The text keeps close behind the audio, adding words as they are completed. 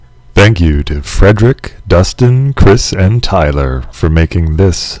Thank you to Frederick, Dustin, Chris, and Tyler for making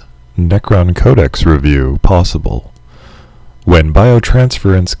this Necron Codex review possible. When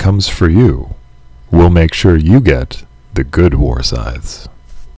biotransference comes for you, we'll make sure you get the good war scythes.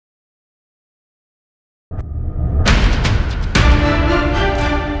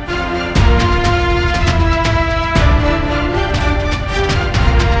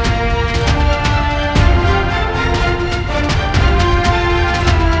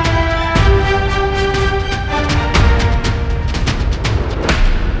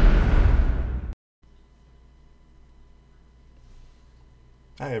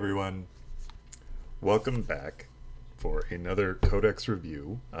 Hi everyone, welcome back for another Codex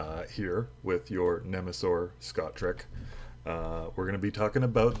review here with your Nemesaur Scott Trick. We're going to be talking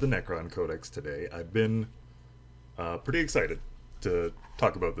about the Necron Codex today. I've been pretty excited to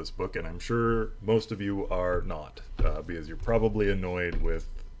talk about this book, and I'm sure most of you are not, because you're probably annoyed with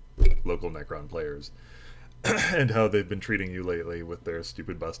local Necron players and how they've been treating you lately with their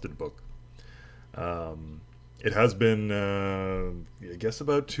stupid busted book. It has been, I guess,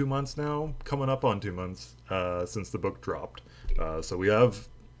 about 2 months now, coming up on 2 months, since the book dropped. So we have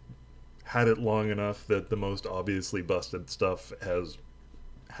had it long enough that the most obviously busted stuff has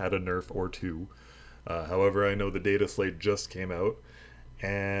had a nerf or two. However, I know the data slate just came out,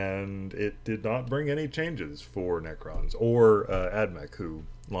 and it did not bring any changes for Necrons or AdMech, who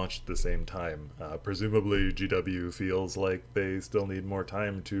launched at the same time. Presumably, GW feels like they still need more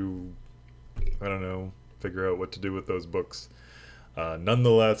time to, I don't know, figure out what to do with those books.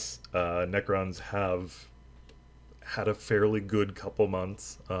 Nonetheless, Necrons have had a fairly good couple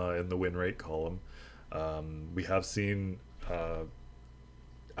months in the win rate column. We have seen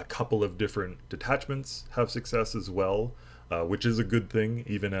a couple of different detachments have success as well, which is a good thing,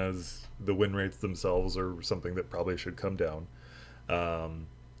 even as the win rates themselves are something that probably should come down.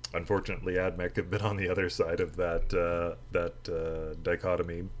 Unfortunately, AdMech have been on the other side of that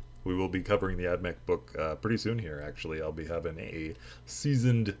dichotomy. We will be covering the AdMech book pretty soon here, actually. I'll be having a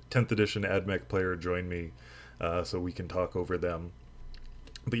seasoned 10th edition AdMech player join me so we can talk over them.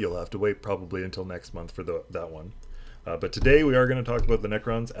 But you'll have to wait probably until next month for that one. But today we are going to talk about the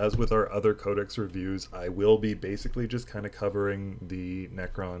Necrons. As with our other Codex reviews, I will be basically just kind of covering the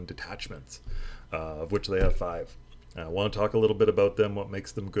Necron detachments, of which they have 5. I want to talk a little bit about them, what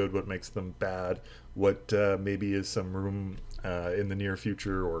makes them good, what makes them bad, what maybe is some room in the near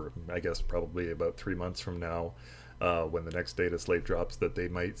future, or I guess probably about 3 months from now, when the next data slate drops, that they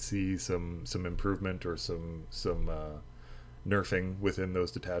might see some improvement or some nerfing within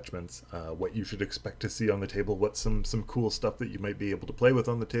those detachments. What you should expect to see on the table, what some cool stuff that you might be able to play with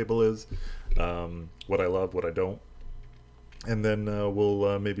on the table is, what I love, what I don't. And then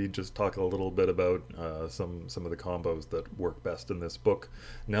we'll maybe just talk a little bit about some of the combos that work best in this book.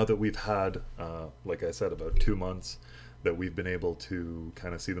 Now that we've had, like I said, about 2 months that we've been able to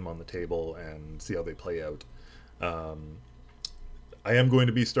kind of see them on the table and see how they play out. I am going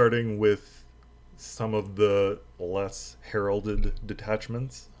to be starting with some of the less heralded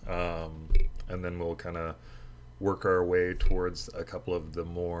detachments, and then we'll kind of work our way towards a couple of the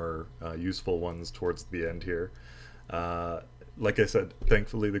more useful ones towards the end here. Like I said,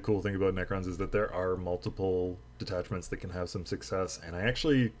 thankfully the cool thing about Necrons is that there are multiple detachments that can have some success, and I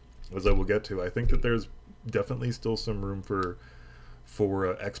actually, as I will get to, I think that there's definitely still some room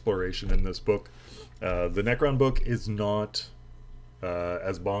for exploration in this book. The Necron book is not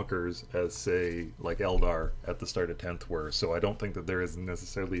as bonkers as, say, like Eldar at the start of 10th were, so I don't think that there is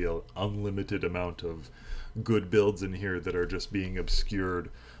necessarily an unlimited amount of good builds in here that are just being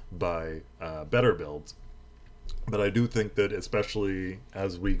obscured by better builds. But I do think that, especially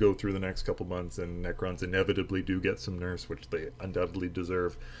as we go through the next couple months and Necrons inevitably do get some nerfs, which they undoubtedly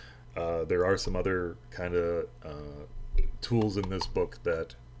deserve, there are some other kind of tools in this book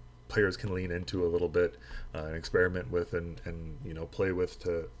that players can lean into a little bit and experiment with and play with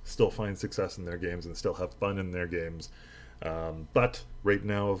to still find success in their games and still have fun in their games. But right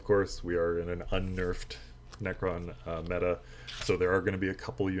now, of course, we are in an unnerfed Necron meta, so there are going to be a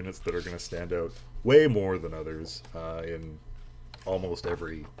couple units that are going to stand out way more than others in almost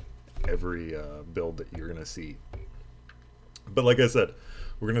every build that you're going to see. But like I said,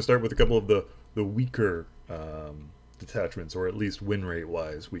 we're going to start with a couple of the weaker detachments, or at least win rate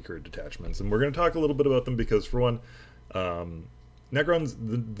wise weaker detachments, and we're going to talk a little bit about them because, for one, Necrons,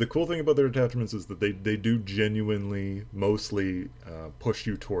 the cool thing about their detachments is that they do genuinely mostly push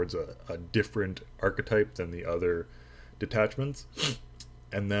you towards a different archetype than the other detachments,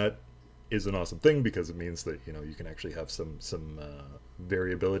 and that is an awesome thing because it means that you can actually have some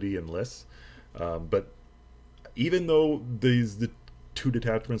variability in lists. But even though these two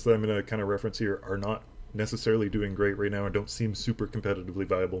detachments that I'm going to kind of reference here are not necessarily doing great right now and don't seem super competitively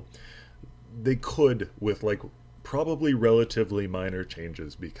viable. They could, with like probably relatively minor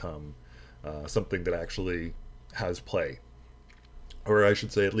changes, become something that actually has play. Or I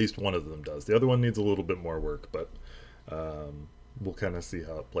should say, at least one of them does. The other one needs a little bit more work, but we'll kind of see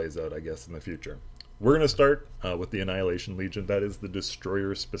how it plays out, I guess, in the future. We're going to start with the Annihilation Legion. That is the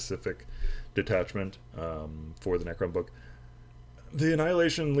destroyer-specific detachment for the Necron book. The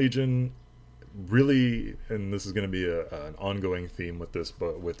Annihilation Legion really, and this is going to be an ongoing theme with this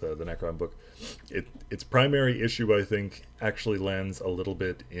book, with the Necron book. Its primary issue, I think, actually lands a little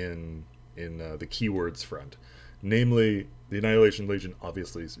bit in the keywords front. Namely, the Annihilation Legion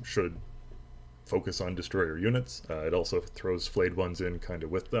obviously should focus on destroyer units. It also throws flayed ones in kind of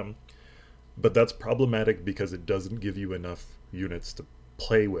with them. But that's problematic because it doesn't give you enough units to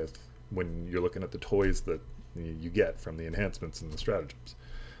play with when you're looking at the toys that you get from the enhancements and the stratagems.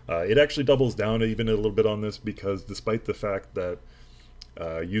 It actually doubles down even a little bit on this because despite the fact that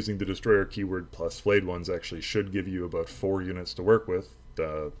using the destroyer keyword plus flayed ones actually should give you about 4 units to work with,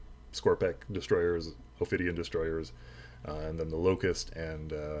 Scorpec destroyers, Ophidian destroyers, and then the Locust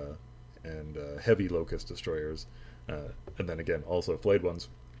and heavy Locust destroyers, and then again also flayed ones.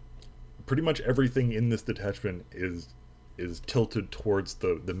 Pretty much everything in this detachment is tilted towards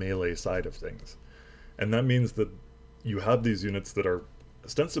the melee side of things, and that means that you have these units that are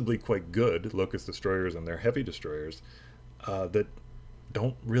ostensibly quite good, Locust destroyers and their heavy destroyers, that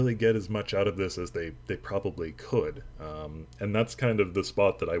don't really get as much out of this as they probably could, and that's kind of the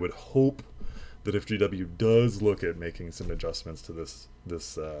spot that I would hope that if GW does look at making some adjustments to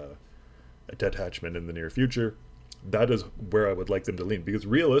this detachment in the near future, that is where I would like them to lean, because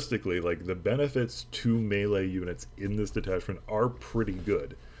realistically, like, the benefits to melee units in this detachment are pretty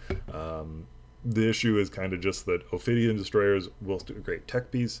good. The issue is kind of just that Ophidian destroyers, whilst a great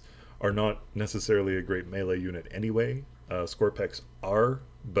tech piece, are not necessarily a great melee unit anyway. Scorpex are,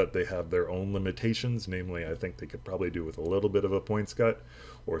 but they have their own limitations. Namely, I think they could probably do with a little bit of a points cut,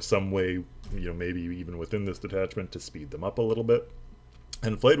 or some way, maybe even within this detachment to speed them up a little bit.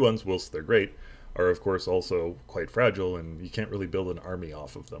 And flayed ones, whilst they're great, are of course also quite fragile, and you can't really build an army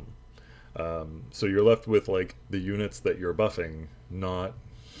off of them. So you're left with like the units that you're buffing, not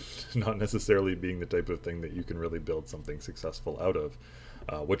necessarily being the type of thing that you can really build something successful out of,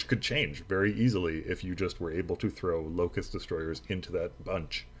 which could change very easily if you just were able to throw Locust destroyers into that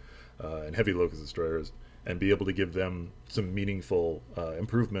bunch, and heavy Locust destroyers, and be able to give them some meaningful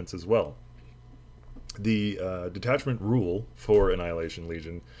improvements as well. The detachment rule for Annihilation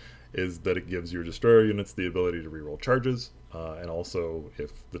Legion is that it gives your destroyer units the ability to reroll charges, and also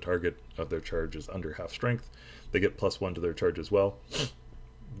if the target of their charge is under half strength, they get +1 to their charge as well.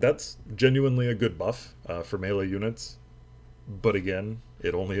 That's genuinely a good buff for melee units, but again,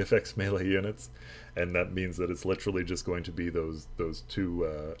 it only affects melee units, and that means that it's literally just going to be those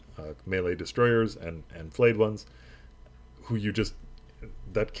 2 melee destroyers and flayed ones, who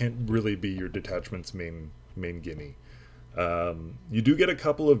that can't really be your detachment's main gimme. You do get a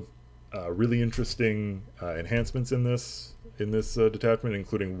couple of really interesting enhancements in this detachment,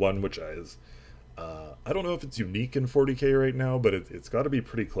 including one which is I don't know if it's unique in 40k right now, but it's got to be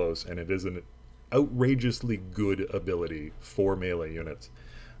pretty close, and it is an outrageously good ability for melee units.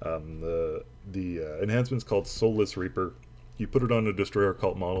 The enhancement's called Soulless Reaper. You put it on a destroyer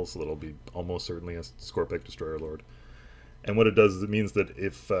cult model, so that'll be almost certainly a Scorpec destroyer lord. And what it does is it means that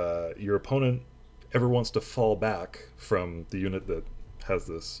if your opponent ever wants to fall back from the unit that has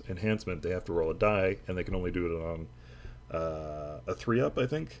this enhancement, they have to roll a die, and they can only do it on a 3-up, I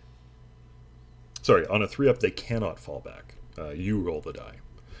think. Sorry, on a 3-up, they cannot fall back. You roll the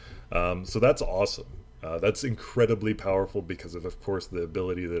die. So that's awesome. That's incredibly powerful because of course, the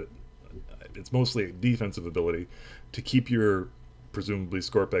ability that it's mostly a defensive ability to keep your presumably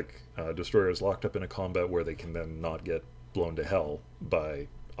Scorpec destroyers locked up in a combat where they can then not get blown to hell by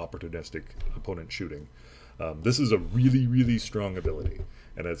opportunistic opponent shooting. This is a really, really strong ability,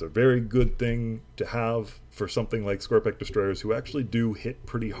 and it's a very good thing to have for something like Scorpec destroyers, who actually do hit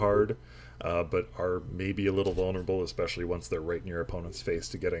pretty hard, but are maybe a little vulnerable, especially once they're right in your opponent's face,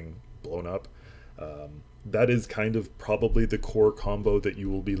 to getting blown up. That is kind of probably the core combo that you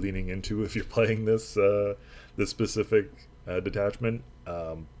will be leaning into if you're playing this specific detachment.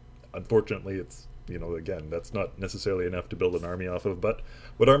 Unfortunately, it's, again, that's not necessarily enough to build an army off of, but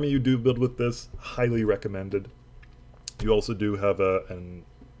what army you do build with this, highly recommended. You also do have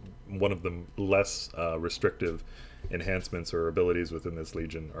one of the less restrictive enhancements or abilities within this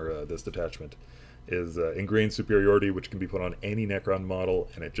legion, or this detachment, is Ingrained Superiority, which can be put on any Necron model,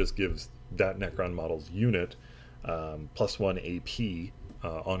 and it just gives that Necron model's unit +1 AP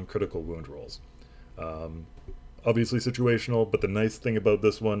on critical wound rolls. Um, Obviously situational, but the nice thing about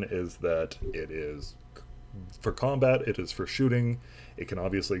this one is that it is for combat, it is for shooting. It can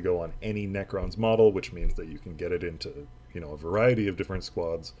obviously go on any Necrons model, which means that you can get it into a variety of different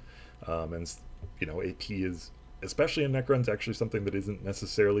squads. And AP is, especially in Necrons, actually something that isn't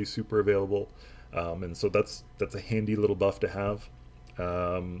necessarily super available. And so that's a handy little buff to have.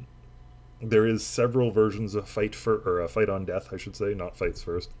 There is several versions of fight on death, I should say, not fights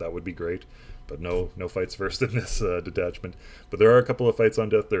first. That would be great, but no fights first in this detachment. But there are a couple of fights on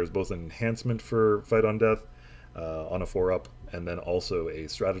death. There is both an enhancement for fight on death on a 4-up, and then also a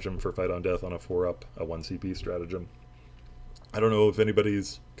stratagem for fight on death on a 4-up, a 1 CP stratagem. I don't know if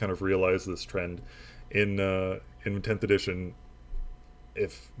anybody's kind of realized this trend in 10th edition.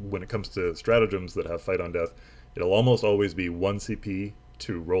 If when it comes to stratagems that have fight on death, it'll almost always be 1 CP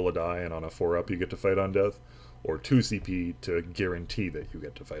to roll a die, and on a 4-up you get to fight on death, or 2 CP to guarantee that you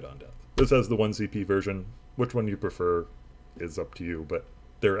get to fight on death. This has the 1 CP version. Which one you prefer is up to you, but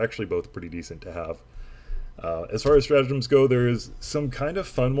they're actually both pretty decent to have. As far as stratagems go, there's some kind of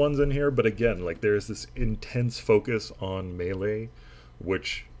fun ones in here, but again, like there's this intense focus on melee,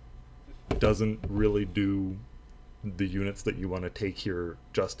 which doesn't really do the units that you want to take here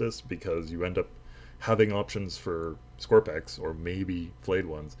justice, because you end up having options for Scorpex or maybe flayed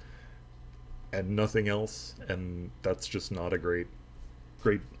ones and nothing else, and that's just not a great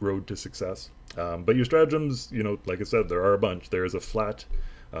road to success. But your stratagems, like I said, there are a bunch. There is a flat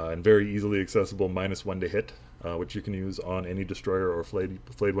and very easily accessible -1 to hit, which you can use on any destroyer or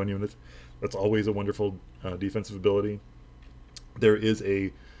flayed one unit. That's always a wonderful defensive ability. There is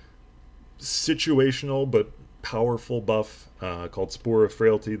a situational but powerful buff called Spore of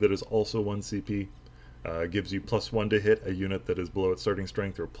Frailty that is also 1 CP. Gives you +1 to hit a unit that is below its starting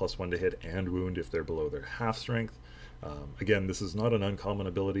strength, or +1 to hit and wound if they're below their half strength. Again, this is not an uncommon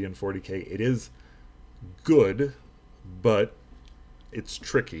ability in 40k. It is good, but it's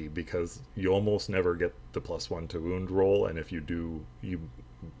tricky because you almost never get the +1 to wound roll, and if you do, you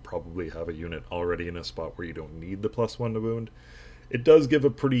probably have a unit already in a spot where you don't need the +1 to wound. It does give a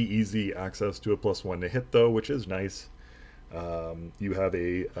pretty easy access to a +1 to hit, though, which is nice. You have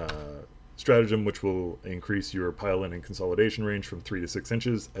a stratagem which will increase your pile-in and consolidation range from 3 to 6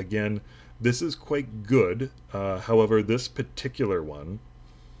 inches. Again, this is quite good. However, this particular one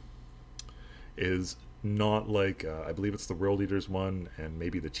is not like, I believe it's the World Eaters one and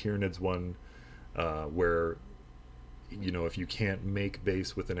maybe the Tyranids one, where, if you can't make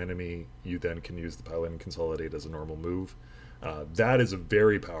base with an enemy, you then can use the pile-in and consolidate as a normal move. That is a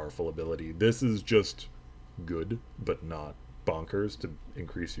very powerful ability. This is just good, but not bonkers to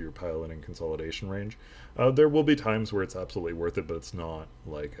increase your pile-in and consolidation range. There will be times where it's absolutely worth it, but it's not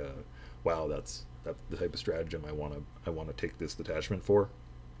like, wow, that's the type of stratagem I want to take this detachment for.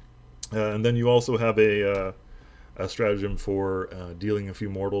 And then you also have a stratagem for dealing a few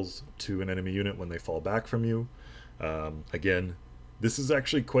mortals to an enemy unit when they fall back from you. Again, this is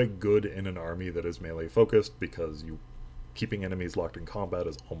actually quite good in an army that is melee focused, because keeping enemies locked in combat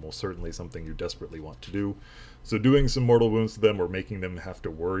is almost certainly something you desperately want to do. So doing some mortal wounds to them, or making them have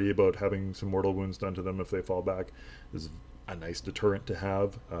to worry about having some mortal wounds done to them if they fall back, is a nice deterrent to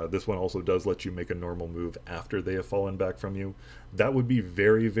have. This one also does let you make a normal move after they have fallen back from you. That would be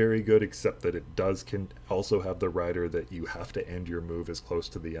very, very good, except that it can also have the rider that you have to end your move as close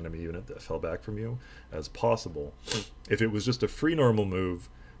to the enemy unit that fell back from you as possible. If it was just a free normal move,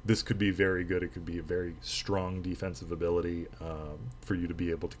 this could be very good. It could be a very strong defensive ability for you to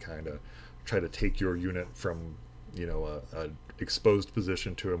be able to kind of try to take your unit from, a exposed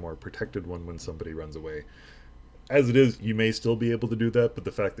position to a more protected one when somebody runs away. As it is, you may still be able to do that, but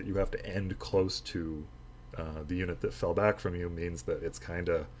the fact that you have to end close to the unit that fell back from you means that it's kind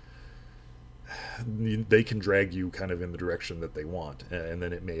of, they can drag you kind of in the direction that they want, and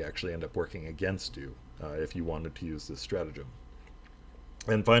then it may actually end up working against you if you wanted to use this stratagem.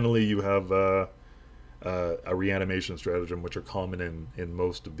 And finally, you have a reanimation stratagem, which are common in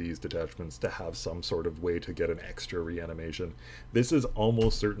most of these detachments, to have some sort of way to get an extra reanimation. This is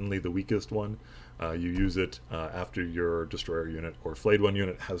almost certainly the weakest one. You use it after your destroyer unit or flayed one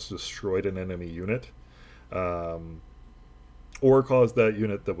unit has destroyed an enemy unit, or caused that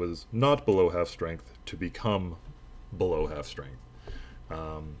unit that was not below half strength to become below half strength.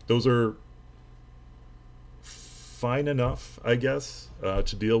 Those are fine enough, I guess,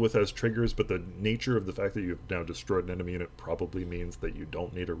 to deal with as triggers, but the nature of the fact that you've now destroyed an enemy unit probably means that you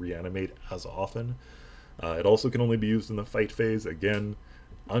don't need to reanimate as often. It also can only be used in the fight phase. Again,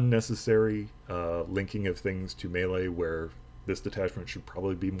 unnecessary linking of things to melee, where this detachment should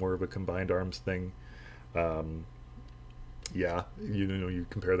probably be more of a combined arms thing. Um, yeah, you know, you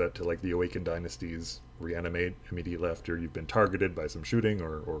compare that to like the Awakened Dynasties reanimate immediately after you've been targeted by some shooting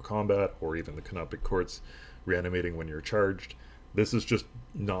or combat, or even the Canopic Courts reanimating when you're charged. This is just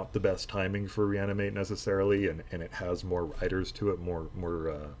not the best timing for reanimate necessarily, and it has more riders to it, more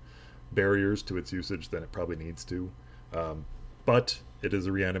barriers to its usage than it probably needs to. But it is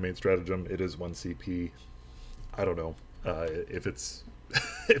a reanimate stratagem. It is one CP. I don't know if it's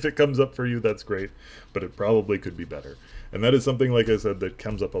if it comes up for you, that's great, but it probably could be better. And that is something, like I said, that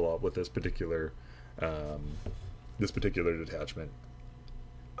comes up a lot with um, this particular detachment.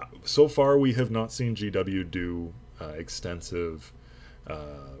 So far, we have not seen GW do extensive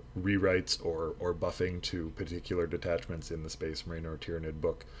rewrites or buffing to particular detachments in the Space Marine or Tyranid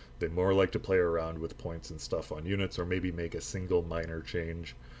book. They more like to play around with points and stuff on units, or maybe make a single minor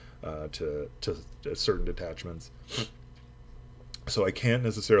change to certain detachments. So I can't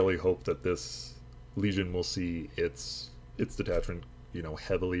necessarily hope that this Legion will see its detachment, you know,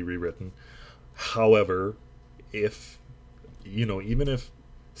 heavily rewritten. However, if you know, even if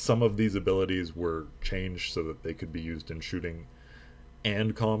some of these abilities were changed so that they could be used in shooting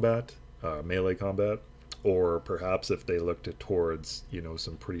and combat, melee combat, or perhaps if they looked at towards, you know,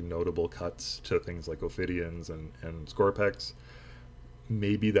 some pretty notable cuts to things like Ophidians and Scorpex,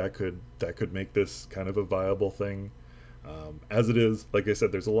 maybe that could make this kind of a viable thing. As it is, like I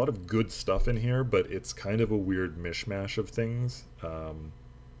said, there's a lot of good stuff in here, but it's kind of a weird mishmash of things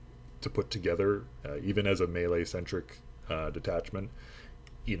to put together, even as a melee centric detachment.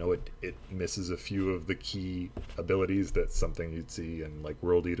 You know, it misses a few of the key abilities that's something you'd see in like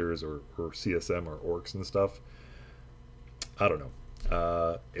World Eaters or CSM or Orcs and stuff. I don't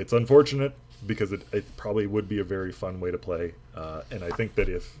know. It's unfortunate because it probably would be a very fun way to play. And I think that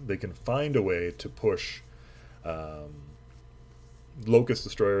if they can find a way to push um, Locust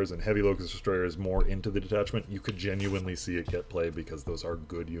Destroyers and Heavy Locust Destroyers more into the detachment, you could genuinely see it get play, because those are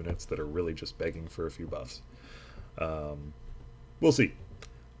good units that are really just begging for a few buffs. Um, we'll see.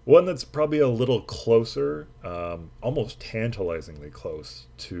 One that's probably a little closer, almost tantalizingly close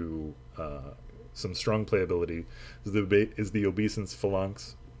to some strong playability, is the Obeisance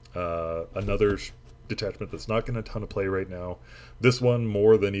Phalanx. Another detachment that's not getting a ton of play right now. This one,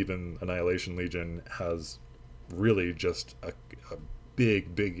 more than even Annihilation Legion, has really just a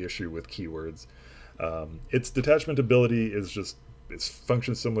big issue with keywords. Its detachment ability is just, it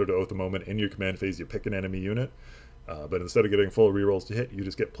functions similar to Oath of Moment. In your command phase, you pick an enemy unit, but instead of getting full rerolls to hit, you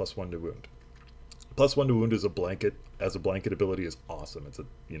just get +1 to wound. +1 to wound is a blanket ability is awesome. It's a,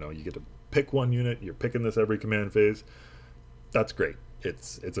 you know, you get to pick one unit. You're picking this every command phase. That's great.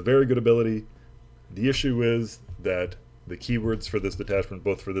 It's a very good ability. The issue is that the keywords for this detachment,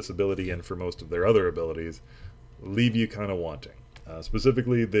 both for this ability and for most of their other abilities, leave you kind of wanting.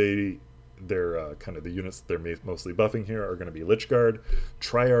 Specifically, they're kind of the units they're mostly buffing here are going to be Lich Guard,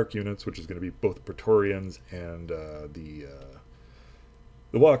 Triarch units, which is going to be both Praetorians and the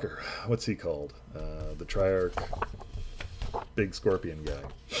Walker. What's he called? The Triarch, big scorpion guy.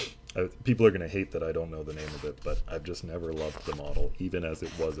 People are going to hate that I don't know the name of it, but I've just never loved the model, even as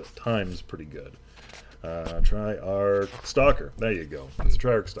it was at times pretty good. Triarch Stalker. There you go. It's a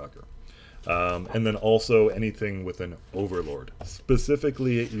Triarch Stalker. And then also anything with an Overlord.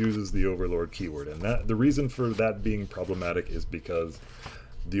 Specifically, it uses the Overlord keyword. And that the reason for that being problematic is because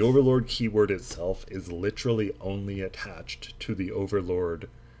the Overlord keyword itself is literally only attached to the Overlord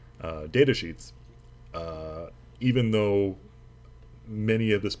datasheets, even though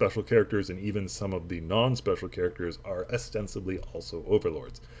many of the special characters and even some of the non-special characters are ostensibly also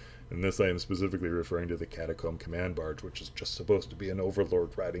overlords. In this, I am specifically referring to the Catacomb Command Barge, which is just supposed to be an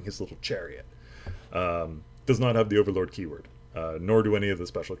overlord riding his little chariot. Does not have the overlord keyword, nor do any of the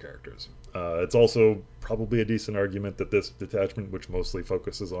special characters. It's also probably a decent argument that this detachment, which mostly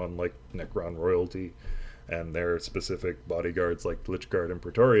focuses on like Necron royalty and their specific bodyguards like Lich Guard and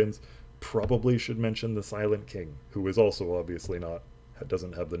Praetorians, probably should mention the Silent King, who is also obviously not,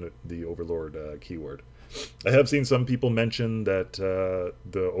 doesn't have the Overlord keyword. I have seen some people mention that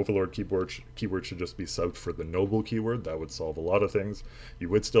the Overlord keyword should just be subbed for the Noble keyword. That would solve a lot of things. You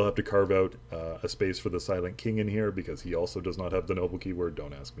would still have to carve out a space for the Silent King in here, because he also does not have the Noble keyword.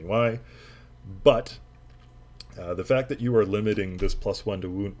 Don't ask me why. But the fact that you are limiting this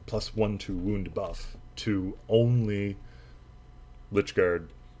 +1 to wound buff to only Lich Guard,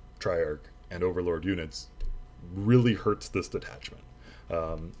 Triarch, and Overlord units really hurts this detachment.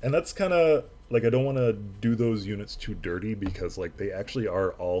 And that's kind of like, I don't want to do those units too dirty, because like they actually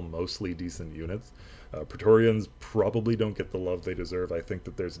are all mostly decent units. Praetorians probably don't get the love they deserve. I think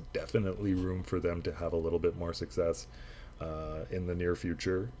that there's definitely room for them to have a little bit more success. in the near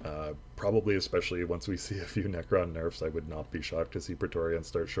future. Probably, especially once we see a few Necron nerfs, I would not be shocked to see Praetorians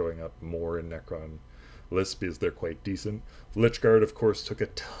start showing up more in Necron lists because they're quite decent. Lichguard, of course, took a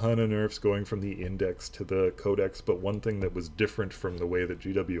ton of nerfs going from the Index to the Codex, but one thing that was different from the way that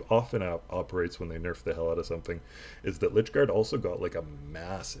GW often operates when they nerf the hell out of something is that Lichguard also got like a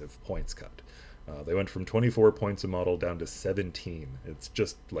massive points cut. They went from 24 points a model down to 17. It's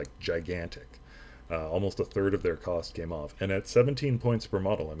just like gigantic. Almost a third of their cost came off. And at 17 points per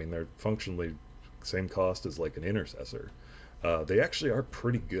model, I mean, they're functionally same cost as like an Intercessor. They actually are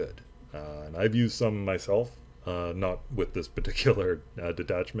pretty good. And I've used some myself, not with this particular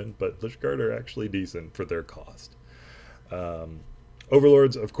detachment, but Lichguard are actually decent for their cost.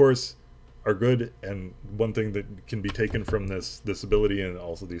 Overlords, of course, are good, and one thing that can be taken from this ability and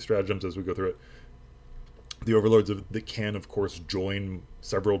also these stratagems as we go through it, the Overlords that can, of course, join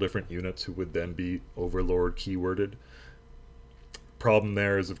several different units who would then be Overlord keyworded. Problem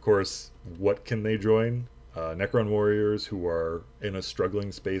there is, of course, what can they join? Necron warriors who are in a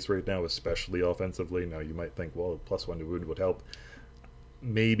struggling space right now, especially offensively. Now you might think, well, +1 to wound would help.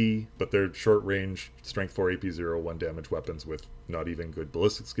 Maybe, but they're short range, strength 4 AP 0, 1 damage weapons with not even good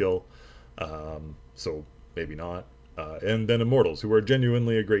ballistic skill. So maybe not. And then Immortals, who are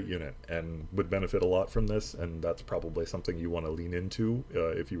genuinely a great unit and would benefit a lot from this, and that's probably something you want to lean into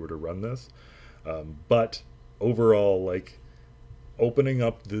if you were to run this. But overall, like, opening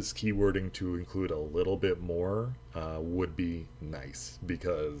up this keywording to include a little bit more would be nice,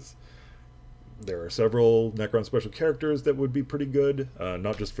 because there are several Necron special characters that would be pretty good,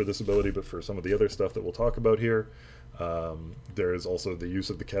 not just for this ability, but for some of the other stuff that we'll talk about here. There's also the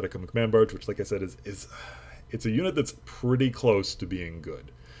use of the Catacomb Command Barge, which, like I said, it's a unit that's pretty close to being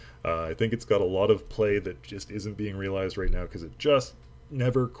good. I think it's got a lot of play that just isn't being realized right now because it just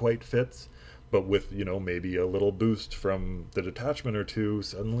never quite fits. But with, maybe a little boost from the detachment or two,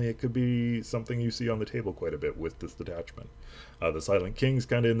 suddenly it could be something you see on the table quite a bit with this detachment. The Silent King's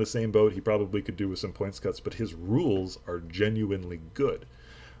kind of in the same boat. He probably could do with some points cuts, but his rules are genuinely good.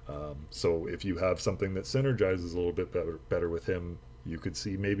 So if you have something that synergizes a little bit better with him, you could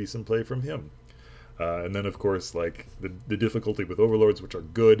see maybe some play from him. And then, of course, like the difficulty with Overlords, which are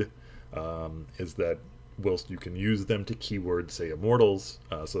good, is that whilst you can use them to keyword, say, Immortals,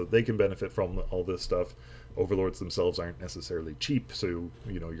 so that they can benefit from all this stuff, Overlords themselves aren't necessarily cheap, so,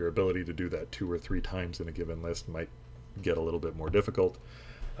 your ability to do that 2 or 3 times in a given list might get a little bit more difficult.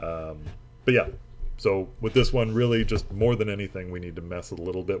 But yeah, so with this one, really, just more than anything, we need to mess a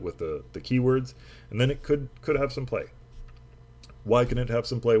little bit with the keywords, and then it could have some play. Why can it have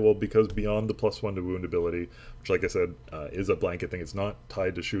some play? Well, because beyond the +1 to wound ability, which, like I said, is a blanket thing, it's not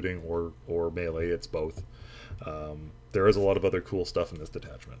tied to shooting or melee, it's both. There is a lot of other cool stuff in this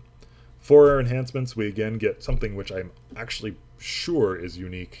detachment. For our enhancements, we again get something which I'm actually sure is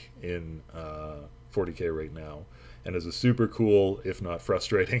unique in 40k right now, and is a super cool, if not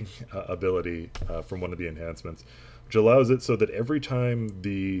frustrating, ability from one of the enhancements, which allows it so that every time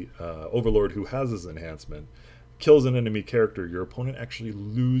the Overlord who has this enhancement kills an enemy character, your opponent actually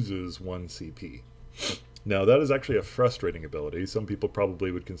loses 1 CP. Now, that is actually a frustrating ability. Some people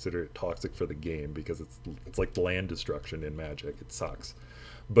probably would consider it toxic for the game because it's like land destruction in Magic. It sucks.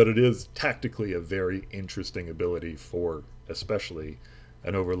 But it is tactically a very interesting ability for especially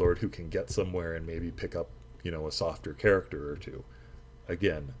an Overlord who can get somewhere and maybe pick up, a softer character or two.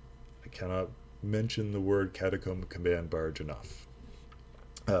 Again, I cannot mention the word Catacomb Command Barge enough.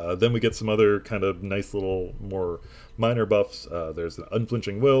 Then we get some other kind of nice little more minor buffs. There's an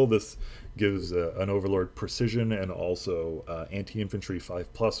Unflinching Will. This gives an Overlord precision and also anti-infantry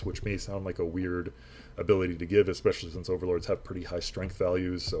 5+, which may sound like a weird ability to give, especially since Overlords have pretty high strength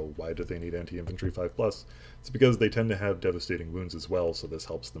values, so why do they need anti-infantry 5+? It's because they tend to have devastating wounds as well, so this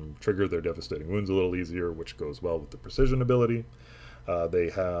helps them trigger their devastating wounds a little easier, which goes well with the precision ability. They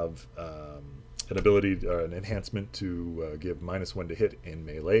have an ability, an enhancement to give -1 to hit in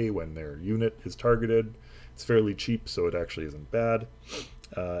melee when their unit is targeted. It's fairly cheap, so it actually isn't bad.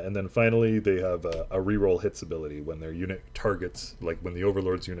 And then finally, they have a reroll hits ability when their unit targets, like when the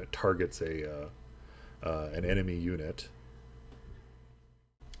Overlord's unit targets an enemy unit.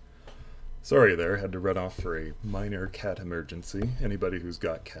 Sorry there, had to run off for a minor cat emergency. Anybody who's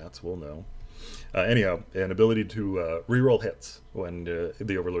got cats will know. Anyhow, an ability to reroll hits when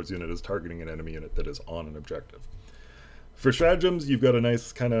the Overlord's unit is targeting an enemy unit that is on an objective. For stratagems, you've got a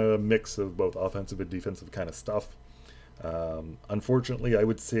nice kind of mix of both offensive and defensive kind of stuff. Unfortunately, I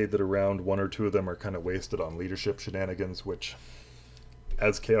would say that around 1 or 2 of them are kind of wasted on leadership shenanigans, which,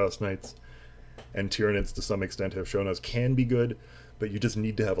 as Chaos Knights and Tyranids to some extent have shown us, can be good, but you just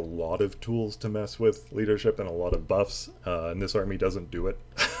need to have a lot of tools to mess with leadership and a lot of buffs, and this army doesn't do it.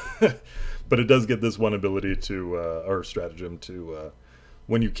 But it does get this one ability to, or stratagem to,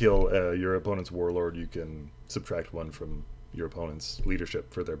 when you kill your opponent's warlord, you can subtract one from your opponent's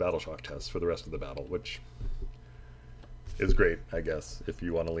leadership for their battle shock test for the rest of the battle, which is great, I guess, if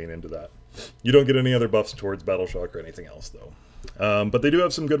you want to lean into that. You don't get any other buffs towards battle shock or anything else, though. But they do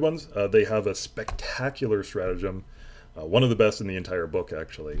have some good ones. They have a spectacular stratagem, one of the best in the entire book,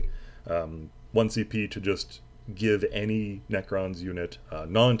 actually. 1 CP to just give any Necrons unit,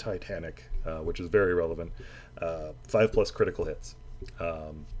 non-Titanic, which is very relevant, 5+ critical hits.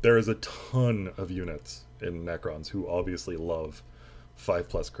 There is a ton of units in Necrons who obviously love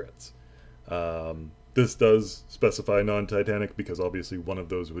 5+ crits. This does specify non-Titanic because obviously one of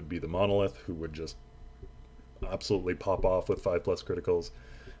those would be the Monolith, who would just absolutely pop off with 5+ criticals.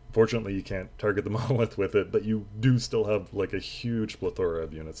 Fortunately, you can't target the Monolith with it, but you do still have like a huge plethora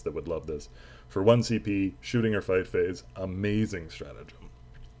of units that would love this. For 1 CP, shooting or fight phase, amazing stratagem.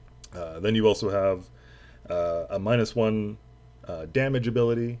 Then you also have a -1 damage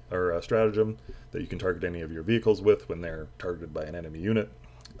ability, or a stratagem, that you can target any of your vehicles with when they're targeted by an enemy unit.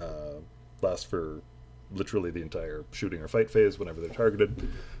 Lasts for literally the entire shooting or fight phase whenever they're targeted.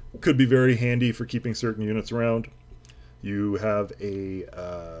 Could be very handy for keeping certain units around. You have a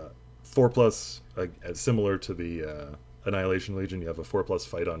 4+, similar to the Annihilation Legion, you have a 4+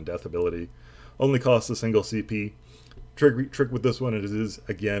 fight on death ability. Only costs a single CP. Trick with this one, it is,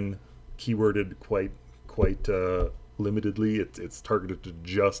 again, keyworded quite limitedly. It's targeted to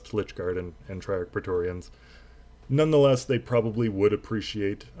just Lich-Guard and Triarch Praetorians. Nonetheless, they probably would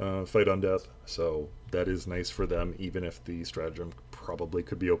appreciate fight on death, so that is nice for them, even if the stratagem probably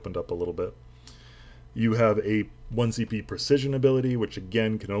could be opened up a little bit. You have a 1 CP precision ability, which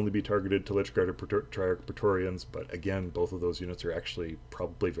again can only be targeted to Lich-Guard or Triarch Praetorians, but again, both of those units are actually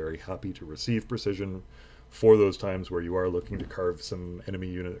probably very happy to receive precision for those times where you are looking to carve some enemy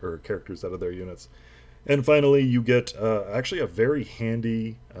unit or characters out of their units. And finally, you get actually a very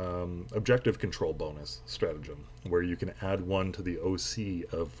handy objective control bonus stratagem, where you can add 1 to the OC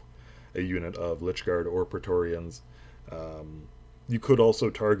of a unit of Lich-Guard or Praetorians. You could also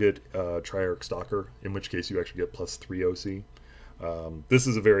target Triarch Stalker, in which case you actually get +3 OC. This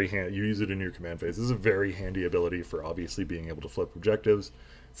is a very handy, you use it in your command phase. This is a very handy ability for obviously being able to flip objectives.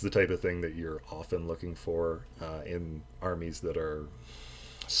 It's the type of thing that you're often looking for in armies that are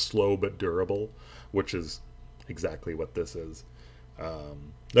slow but durable, which is exactly what this is.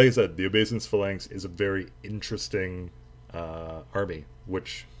 Like I said, the Obeisance Phalanx is a very interesting army,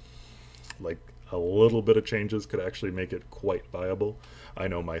 which, like, a little bit of changes could actually make it quite viable. I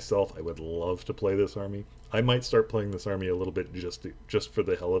know myself, I would love to play this army. I might start playing this army a little bit just for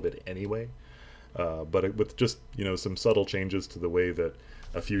the hell of it anyway. But with just, some subtle changes to the way that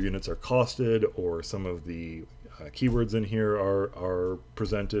a few units are costed, or some of the keywords in here are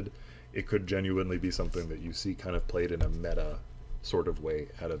presented, it could genuinely be something that you see kind of played in a meta sort of way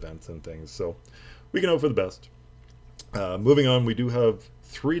at events and things. So we can hope for the best. Moving on, we do have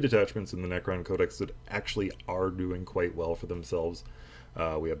 3 detachments in the Necron Codex that actually are doing quite well for themselves.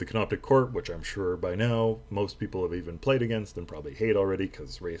 We have the Canoptic Court, which I'm sure by now most people have even played against and probably hate already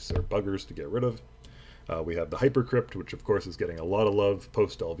because wraiths are buggers to get rid of. We have the Hypercrypt, which of course is getting a lot of love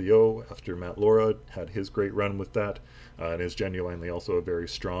post-LVO after Matt Laura had his great run with that, and is genuinely also a very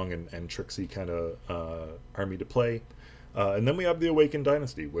strong and tricksy kind of army to play. And then we have the Awakened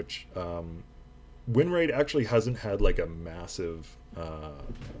Dynasty, which win rate actually hasn't had like a massive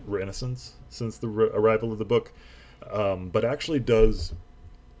renaissance since the arrival of the book, but actually does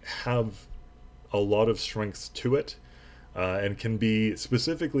have a lot of strengths to it, and can be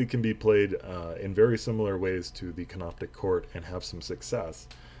played in very similar ways to the Canoptic Court and have some success.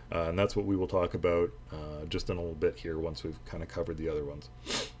 And that's what we will talk about just in a little bit here once we've kind of covered the other ones.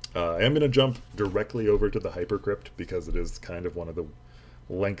 I am going to jump directly over to the Hypercrypt because it is kind of one of the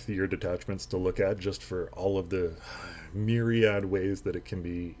lengthier detachments to look at, just for all of the myriad ways that it can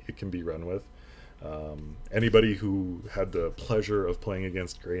be run with. Anybody who had the pleasure of playing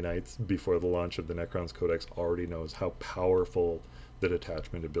against Grey Knights before the launch of the Necrons Codex already knows how powerful the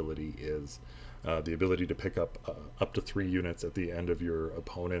detachment ability is. The ability to pick up to 3 units at the end of your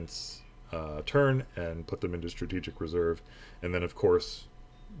opponent's turn and put them into strategic reserve, and then of course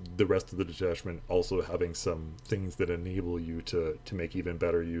the rest of the detachment also having some things that enable you to make even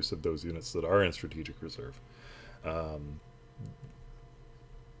better use of those units that are in strategic reserve.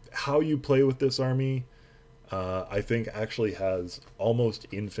 How you play with this army, I think, actually has almost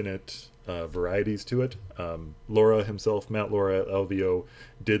infinite varieties to it. Laura himself, Matt Laura at LVO,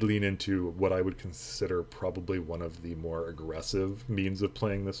 did lean into what I would consider probably one of the more aggressive means of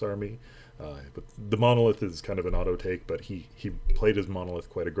playing this army. But the Monolith is kind of an auto take, but he played his Monolith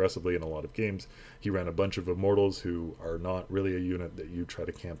quite aggressively in a lot of games. He ran a bunch of Immortals who are not really a unit that you try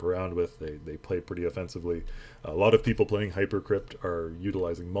to camp around with. They play pretty offensively. A lot of people playing Hypercrypt are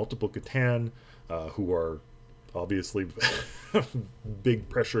utilizing multiple Catan, who are obviously big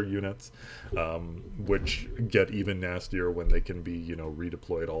pressure units, which get even nastier when they can be,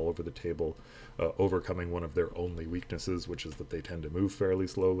 redeployed all over the table, overcoming one of their only weaknesses, which is that they tend to move fairly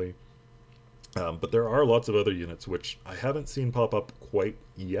slowly. But there are lots of other units which I haven't seen pop up quite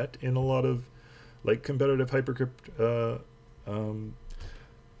yet in a lot of like competitive Hypercrypt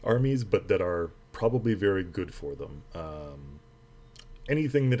armies, but that are probably very good for them.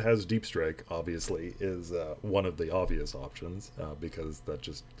 Anything that has Deep Strike, obviously, is one of the obvious options, because that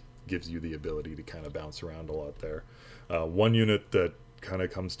just gives you the ability to kind of bounce around a lot there. One unit that kind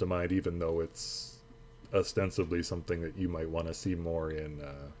of comes to mind, even though it's ostensibly something that you might want to see more in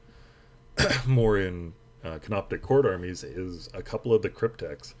Canoptic Court armies, is a couple of the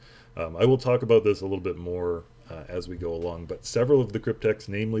Cryptex. I will talk about this a little bit more as we go along, but several of the Cryptex,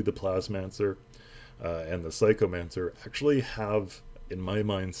 namely the Plasmancer and the Psychomancer, actually have, in my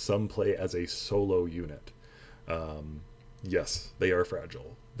mind, some play as a solo unit. Yes, they are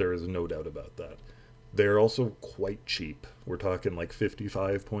fragile. There is no doubt about that. They're also quite cheap. We're talking like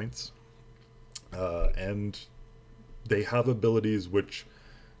 55 points. And they have abilities which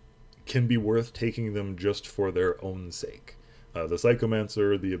can be worth taking them just for their own sake. The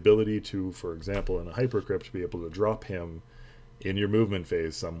Psychomancer, the ability to, for example, in a Hypercrypt, be able to drop him in your movement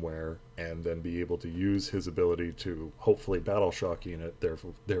phase somewhere, and then be able to use his ability to hopefully battle shock unit,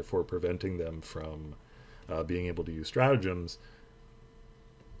 therefore preventing them from being able to use stratagems,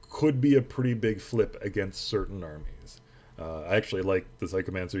 could be a pretty big flip against certain armies. I actually like the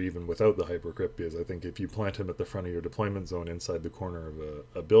Psychomancer even without the Hypercrypt, because I think if you plant him at the front of your deployment zone inside the corner of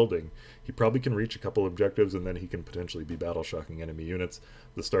a building, he probably can reach a couple objectives, and then he can potentially be battle shocking enemy units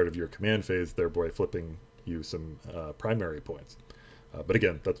the start of your command phase, thereby flipping you some primary points. But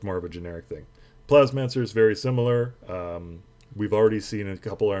again, that's more of a generic thing. Plasmancer is very similar. We've already seen a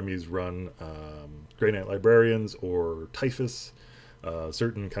couple armies run Grey Knight Librarians or Typhus,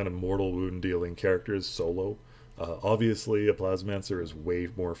 certain kind of mortal wound dealing characters solo. Obviously, a Plasmancer is way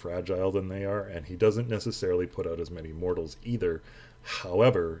more fragile than they are, and he doesn't necessarily put out as many mortals either.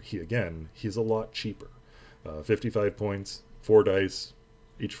 However, he's a lot cheaper. 55 points, 4 dice,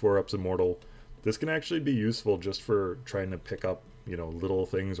 each 4-up's a mortal. This can actually be useful just for trying to pick up, little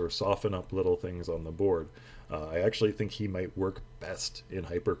things or soften up little things on the board. I actually think he might work best in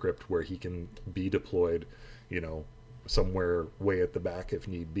Hypercrypt, where he can be deployed, somewhere way at the back if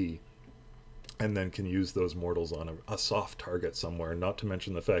need be, and then can use those mortals on a soft target somewhere, not to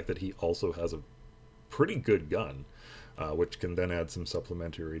mention the fact that he also has a pretty good gun, which can then add some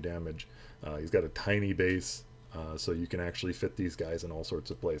supplementary damage. He's got a tiny base, so you can actually fit these guys in all sorts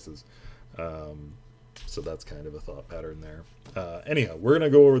of places. So that's kind of a thought pattern there. Anyhow, we're going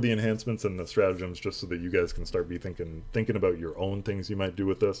to go over the enhancements and the stratagems just so that you guys can start thinking about your own things you might do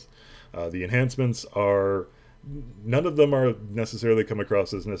with this. The enhancements are... none of them are necessarily come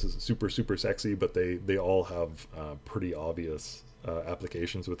across as super sexy, but they all have pretty obvious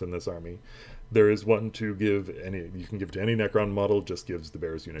applications within this army. There is one you can give to any Necron model, just gives the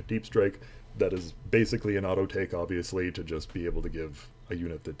Bears unit Deep Strike. That is basically an auto take, obviously, to just be able to give a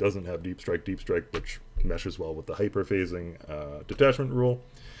unit that doesn't have Deep Strike, which meshes well with the hyper phasing detachment rule.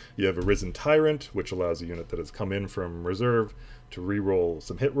 You have a Risen Tyrant, which allows a unit that has come in from reserve to reroll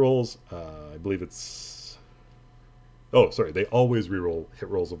some hit rolls. I believe it's... oh, sorry, they always reroll hit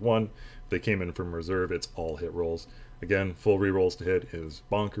rolls of 1. If they came in from reserve, it's all hit rolls. Again, full rerolls to hit is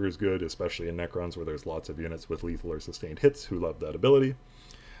bonkers good, especially in Necrons, where there's lots of units with lethal or sustained hits who love that ability.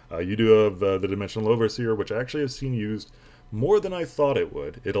 You do have the Dimensional Overseer, which I actually have seen used more than I thought it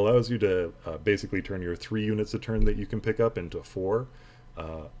would. It allows you to basically turn your 3 units a turn that you can pick up into 4.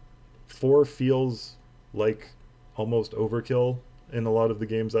 4 feels like almost overkill in a lot of the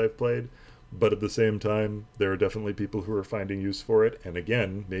games I've played, but at the same time, there are definitely people who are finding use for it. And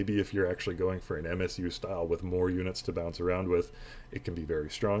again, maybe if you're actually going for an MSU style with more units to bounce around with, it can be very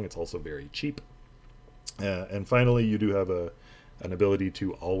strong. It's also very cheap. And finally, you do have an ability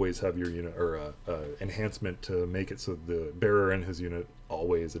to always have your unit, or enhancement to make it so the bearer and his unit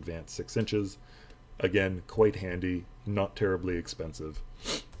always advance 6 inches. Again, quite handy, not terribly expensive.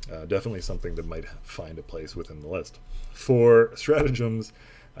 Definitely something that might find a place within the list. For stratagems,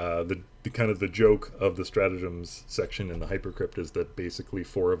 The kind of the joke of the stratagems section in the hypercrypt is that basically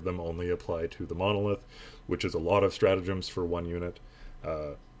 4 of them only apply to the monolith, which is a lot of stratagems for one unit.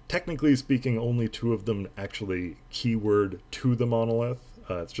 Technically speaking, only 2 of them actually keyword to the monolith.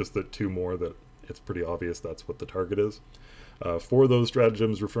 It's just that 2 more that it's pretty obvious that's what the target is. For those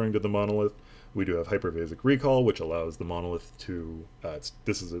stratagems referring to the monolith, we do have Hyperphasic Recall, which allows the monolith to,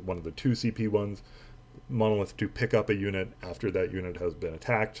 this is one of the 2 CP ones, monolith to pick up a unit after that unit has been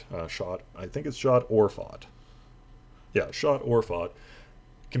attacked, shot, I think it's shot or fought. Yeah, shot or fought.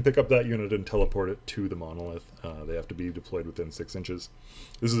 Can pick up that unit and teleport it to the monolith. They have to be deployed within 6 inches.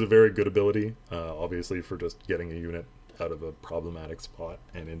 This is a very good ability, obviously, for just getting a unit out of a problematic spot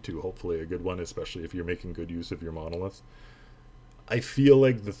and into hopefully a good one, especially if you're making good use of your monolith. I feel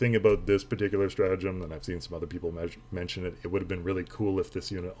like the thing about this particular stratagem, and I've seen some other people mention it, it would have been really cool if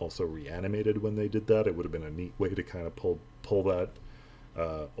this unit also reanimated when they did that. It would have been a neat way to kind of pull that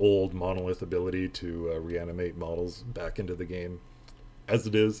old monolith ability to reanimate models back into the game. As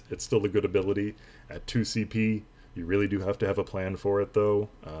it is, it's still a good ability. At 2 CP, you really do have to have a plan for it, though.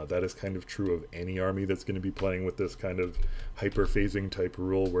 That is kind of true of any army that's going to be playing with this kind of hyper-phasing type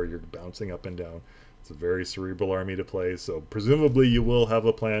rule where you're bouncing up and down. It's a very cerebral army to play, so presumably you will have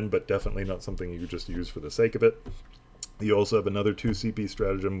a plan, but definitely not something you just use for the sake of it. You also have another 2 CP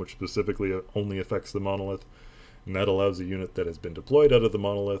stratagem, which specifically only affects the monolith, and that allows a unit that has been deployed out of the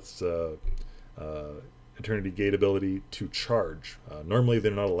monolith's Eternity Gate ability to charge. Normally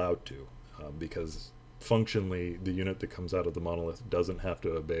they're not allowed to, because functionally the unit that comes out of the monolith doesn't have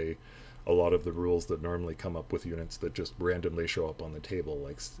to obey a lot of the rules that normally come up with units that just randomly show up on the table,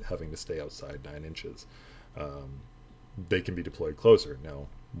 like having to stay outside 9 inches. They can be deployed closer. Now,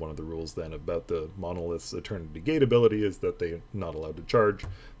 one of the rules then about the monolith's Eternity Gate ability is that they're not allowed to charge.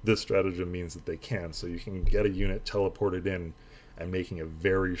 This stratagem means that they can, so you can get a unit teleported in and making a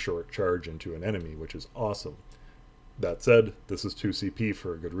very short charge into an enemy, which is awesome. That said, this is 2 CP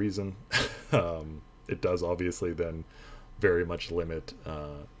for a good reason. It does obviously then very much limit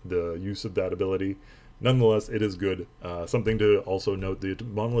the use of that ability. Nonetheless, it is good. Something to also note, the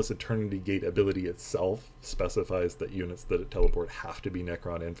Monolith's Eternity Gate ability itself specifies that units that it teleport have to be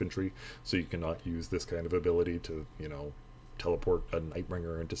Necron infantry, so you cannot use this kind of ability to, teleport a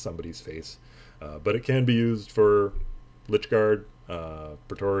Nightbringer into somebody's face. But it can be used for Lich Guard,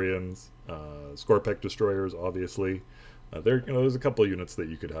 Praetorians, Scorpec Destroyers, obviously. There's a couple of units that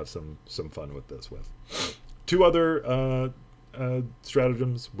you could have some fun with this with. 2 other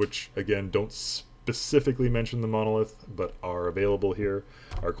stratagems, which again don't specifically mention the monolith, but are available here,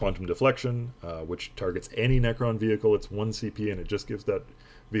 are Quantum Deflection, which targets any Necron vehicle. It's 1 CP, and it just gives that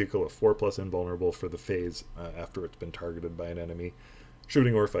vehicle a 4+ invulnerable for the phase after it's been targeted by an enemy,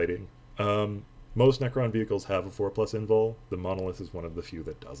 shooting or fighting. Most Necron vehicles have a 4+ invul. The monolith is one of the few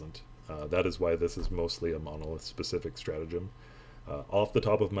that doesn't. That is why this is mostly a monolith-specific stratagem. Off the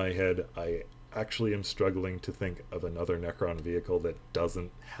top of my head, I actually am struggling to think of another Necron vehicle that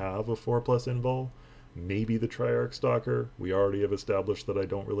doesn't have a 4+ invul. Maybe the Triarch Stalker. We already have established that I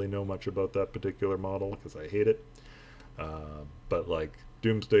don't really know much about that particular model because I hate it. But like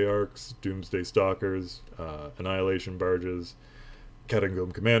Doomsday Arcs, Doomsday Stalkers, Annihilation Barges,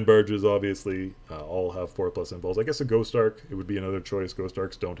 Catacomb Command Barges, obviously, all have 4+ invuls. I guess a Ghost Arc, it would be another choice. Ghost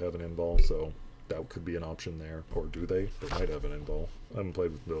Arcs don't have an invul, so that could be an option there. Or do they? They might have an invul. I haven't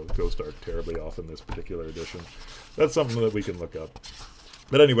played with the Ghost Arc terribly often this particular edition. That's something that we can look up.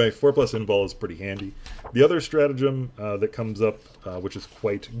 But anyway, 4+ invul is pretty handy. The other stratagem that comes up, which is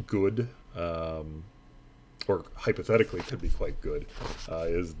quite good, or hypothetically could be quite good,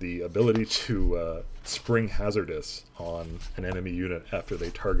 is the ability to spring Hazardous on an enemy unit after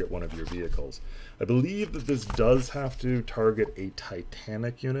they target one of your vehicles. I believe that this does have to target a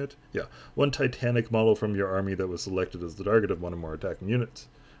Titanic unit. Yeah, one Titanic model from your army that was selected as the target of one or more attacking units,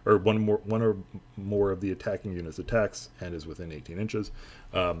 or one or more of the attacking unit's attacks and is within 18 inches.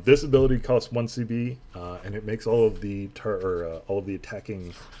 This ability costs 1 CB, and it makes all of the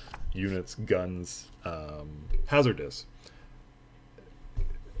attacking units' guns hazardous.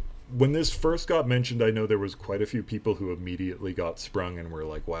 When this first got mentioned, I know there was quite a few people who immediately got sprung and were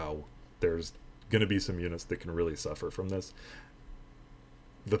like, wow, there's going to be some units that can really suffer from this.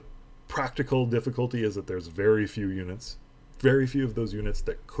 The practical difficulty is that there's very few of those units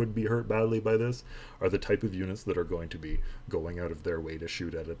that could be hurt badly by this are the type of units that are going to be going out of their way to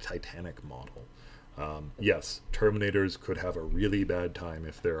shoot at a Titanic model. Yes, Terminators could have a really bad time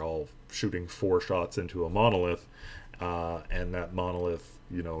if they're all shooting 4 shots into a monolith, and that monolith,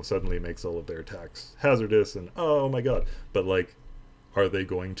 suddenly makes all of their attacks hazardous, and oh my god. But like, Are they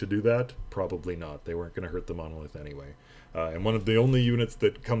going to do that? Probably not. They weren't going to hurt the monolith anyway. And one of the only units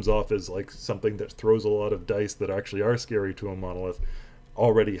that comes off as like something that throws a lot of dice that actually are scary to a monolith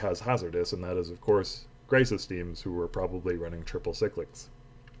already has hazardous, and that is, of course, Crisis teams who are probably running triple cyclics.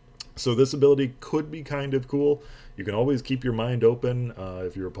 So this ability could be kind of cool. You can always keep your mind open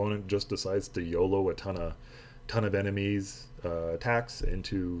if your opponent just decides to YOLO a ton of enemies attacks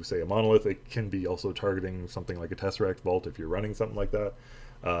into, say, a monolith. It can be also targeting something like a Tesseract Vault if you're running something like that.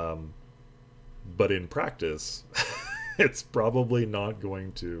 But in practice, it's probably not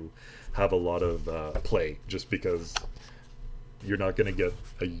going to have a lot of play, just because you're not going to get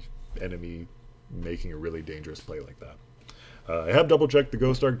an enemy making a really dangerous play like that. I have double checked. The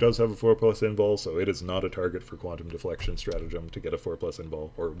Ghost Arc does have a 4+ invul, so it is not a target for Quantum Deflection stratagem to get a 4+ invul,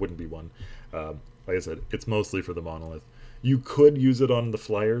 or it wouldn't be one. Like I said, it's mostly for the monolith. You could use it on the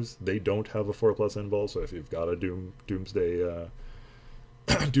flyers. They don't have a 4+ invul, so if you've got a Doomsday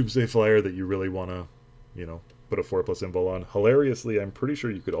Doomsday flyer that you really want to, put a 4+ invul on. Hilariously, I'm pretty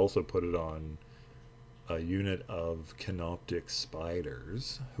sure you could also put it on a unit of Canoptic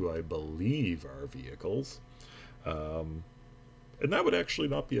Spiders, who I believe are vehicles. And that would actually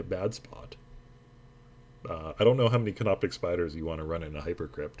not be a bad spot. I don't know how many Canoptic Spiders you want to run in a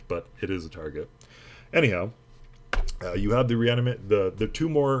Hypercrypt, but it is a target. Anyhow, you have the two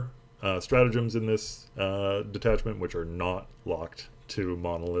more stratagems in this detachment, which are not locked to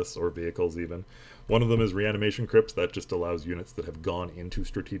monoliths or vehicles even. One of them is Reanimation Crypts. That just allows units that have gone into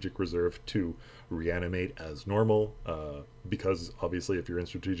Strategic Reserve to reanimate as normal, because obviously if you're in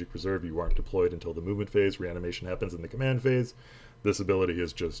Strategic Reserve, you aren't deployed until the movement phase. Reanimation happens in the command phase. This ability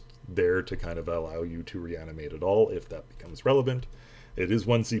is just there to kind of allow you to reanimate at all if that becomes relevant. It is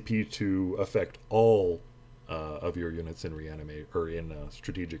 1 CP to affect all of your units in reanimate or in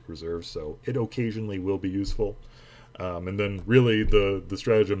Strategic Reserve, so it occasionally will be useful. And then really the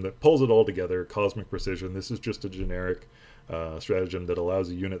stratagem that pulls it all together, Cosmic Precision. This is just a generic stratagem that allows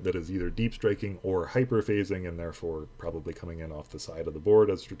a unit that is either deep striking or hyper phasing, and therefore probably coming in off the side of the board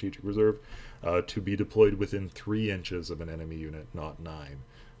as Strategic Reserve, to be deployed within 3 inches of an enemy unit, not 9.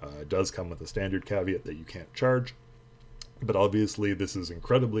 It does come with a standard caveat that you can't charge, but obviously this is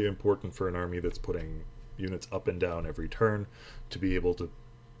incredibly important for an army that's putting units up and down every turn, to be able to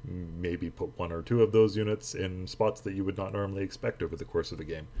maybe put 1 or 2 of those units in spots that you would not normally expect over the course of a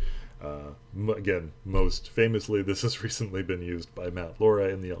game. Again, most famously, this has recently been used by Matt Laura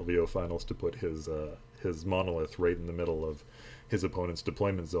in the LVO finals to put his monolith right in the middle of his opponent's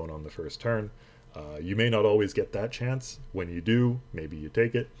deployment zone on the first turn. You may not always get that chance. When you do, maybe you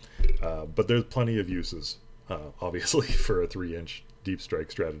take it. But there's plenty of uses, obviously, for a 3-inch deep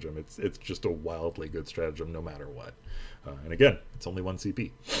strike stratagem. It's just a wildly good stratagem no matter what. And again, it's only 1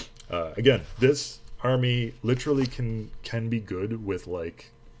 CP. Again, this army literally can be good with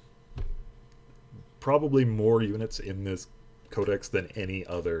like probably more units in this codex than any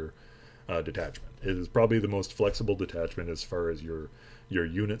other detachment. It is probably the most flexible detachment as far as your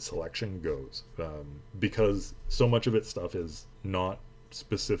unit selection goes, because so much of its stuff is not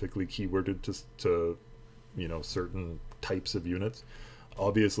specifically keyworded to certain types of units.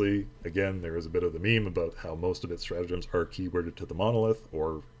 Obviously, again, there is a bit of the meme about how most of its stratagems are keyworded to the monolith,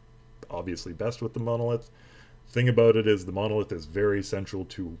 or obviously best with the monolith. Thing about it is the monolith is very central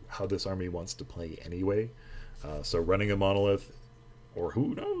to how this army wants to play anyway. So running a monolith, or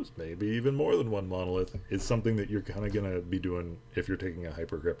who knows, maybe even more than 1 monolith, is something that you're kind of going to be doing if you're taking a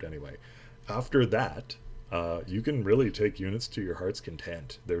Hypercrypt anyway. After that, you can really take units to your heart's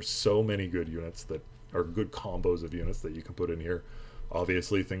content. There's so many good units that are good combos of units that you can put in here.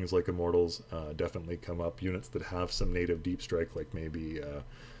 Obviously, things like Immortals definitely come up. Units that have some native deep strike, like maybe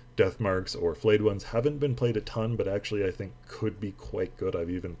Death Marks or Flayed Ones, haven't been played a ton, but actually I think could be quite good. I've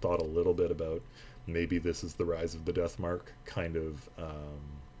even thought a little bit about maybe this is the rise of the Death Mark kind of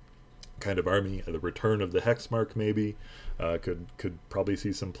army. The return of the Hex Mark maybe could probably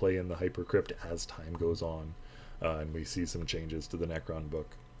see some play in the Hypercrypt as time goes on, and we see some changes to the Necron book.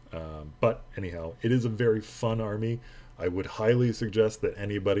 But anyhow, it is a very fun army. I would highly suggest that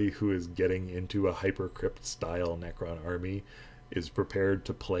anybody who is getting into a Hypercrypt style Necron army is prepared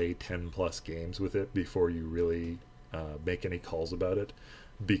to play 10+ games with it before you really make any calls about it,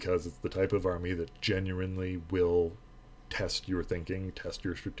 because it's the type of army that genuinely will test your thinking, test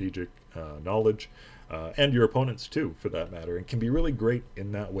your strategic knowledge, and your opponents too, for that matter, and can be really great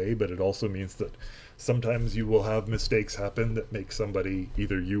in that way. But it also means that sometimes you will have mistakes happen that make somebody,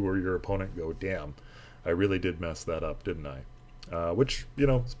 either you or your opponent, go, damn, I really did mess that up, didn't I? Which,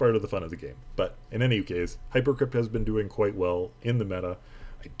 is part of the fun of the game. But in any case, Hypercrypt has been doing quite well in the meta.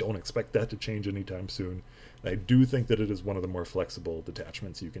 I don't expect that to change anytime soon. I do think that it is one of the more flexible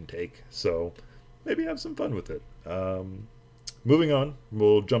detachments you can take, so maybe have some fun with it. Moving on,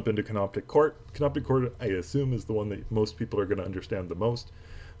 we'll jump into Canoptic Court. Canoptic Court, I assume, is the one that most people are going to understand the most,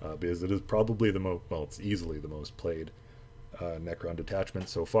 because it is probably the most, well, it's easily the most played Necron detachment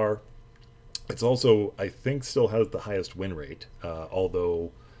so far. It's also, I think, still has the highest win rate,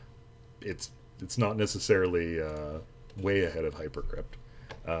 although it's not necessarily way ahead of Hypercrypt.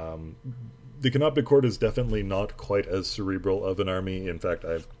 Um, the Canoptic Court is definitely not quite as cerebral of an army. In fact,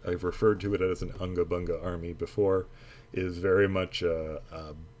 I've referred to it as an Unga Bunga army before. It is very much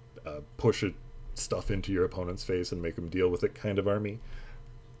push it stuff into your opponent's face and make them deal with it kind of army.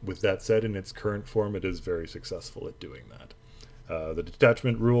 With that said, in its current form, it is very successful at doing that. The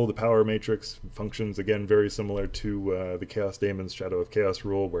detachment rule, the power matrix, functions again very similar to the Chaos Daemon's Shadow of Chaos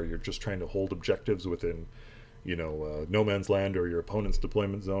rule, where you're just trying to hold objectives within, no man's land or your opponent's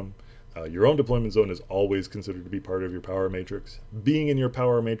deployment zone. Your own deployment zone is always considered to be part of your power matrix. Being in your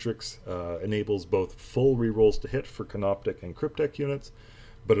power matrix enables both full rerolls to hit for Canoptic and Cryptek units,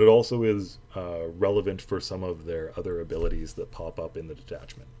 but it also is relevant for some of their other abilities that pop up in the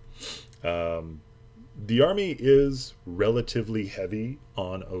detachment. The army is relatively heavy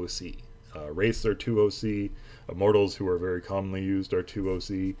on OC. Wraiths are 2 OC, Immortals, who are very commonly used, are 2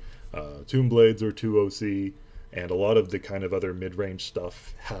 OC, Tomb Blades are 2 OC, and a lot of the kind of other mid-range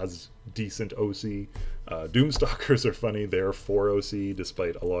stuff has decent OC. Doomstalkers are funny, they're 4 OC,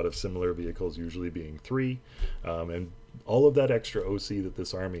 despite a lot of similar vehicles usually being 3. And all of that extra OC that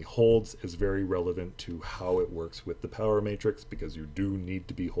this army holds is very relevant to how it works with the power matrix, because you do need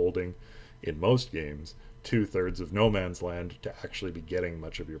to be holding, in most games, 2/3 of no man's land to actually be getting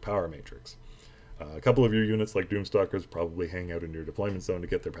much of your power matrix. A couple of your units like Doomstalkers probably hang out in your deployment zone to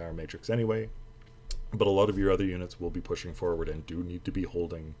get their power matrix anyway, but a lot of your other units will be pushing forward and do need to be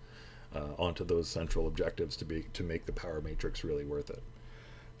holding onto those central objectives to make the power matrix really worth it.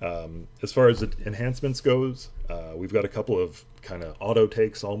 As far as the enhancements goes, we've got a couple of kind of auto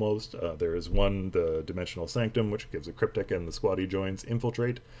takes almost. There is one, the Dimensional Sanctum, which gives a Cryptek and the Squatty Joins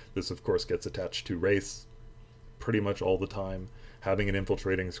Infiltrate. This, of course, gets attached to Wraiths pretty much all the time. Having an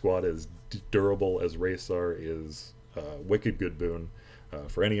infiltrating squad as durable as Wraiths are is a wicked good boon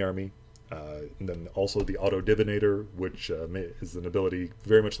for any army. And then also the Auto Divinator, which is an ability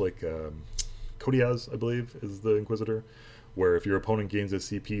very much like Kodiaz, I believe, is the Inquisitor, where if your opponent gains a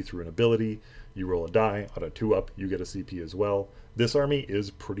CP through an ability, you roll a die, on a 2-up, you get a CP as well. This army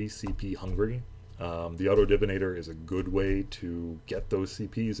is pretty CP hungry. The Auto Divinator is a good way to get those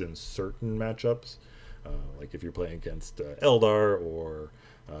CPs in certain matchups, like if you're playing against Eldar or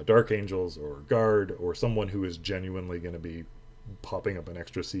Dark Angels or Guard, or someone who is genuinely going to be popping up an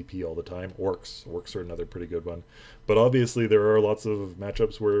extra CP all the time. Orcs are another pretty good one. But obviously there are lots of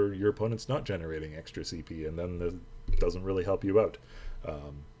matchups where your opponent's not generating extra CP, and then it doesn't really help you out.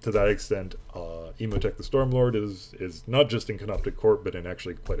 To that extent, Emotech the Stormlord is not just in Canoptic Court, but in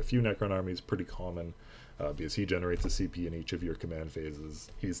actually quite a few Necron armies, pretty common, because he generates a CP in each of your command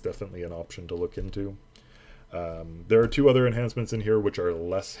phases. He's definitely an option to look into. There are 2 other enhancements in here which are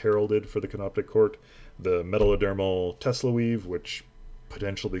less heralded for the Canoptic Court. The Metallodermal Tesla Weave, which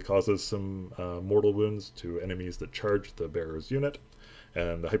potentially causes some mortal wounds to enemies that charge the bearer's unit,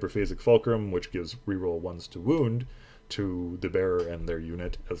 and the Hyperphasic Fulcrum, which gives reroll 1s to wound to the bearer and their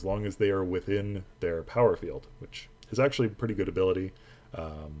unit as long as they are within their power field, which is actually a pretty good ability,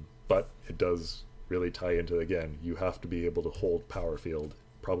 but it does really tie into, again, you have to be able to hold power field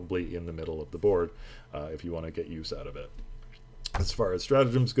probably in the middle of the board if you want to get use out of it. As far as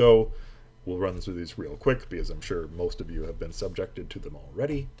stratagems go, we'll run through these real quick because I'm sure most of you have been subjected to them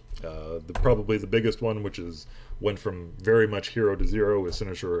already. Probably the biggest one, which went from very much hero to zero, is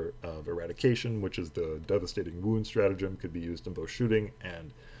Cynosure of Eradication, which is the Devastating Wound stratagem. Could be used in both shooting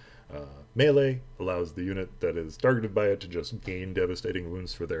and melee. Allows the unit that is targeted by it to just gain Devastating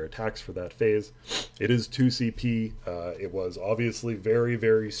Wounds for their attacks for that phase. It is 2 CP. It was obviously very,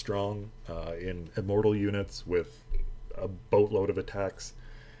 very strong in Immortal units with a boatload of attacks,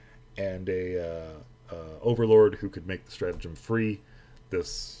 and a Overlord who could make the stratagem free.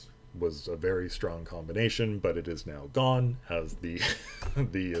 This was a very strong combination, but it is now gone, as the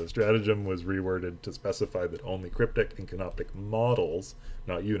stratagem was reworded to specify that only Cryptek and Canoptic models,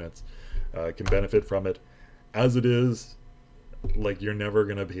 not units, can benefit from it. As it is, like, you're never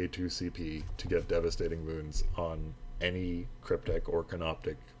going to pay 2 CP to get Devastating Wounds on any Cryptek or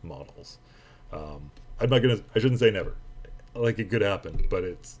Canoptic models. I shouldn't say never. Like, it could happen, but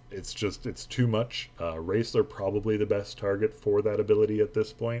it's too much. Wraiths are probably the best target for that ability at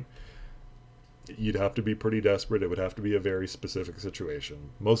this point. You'd have to be pretty desperate. It would have to be a very specific situation.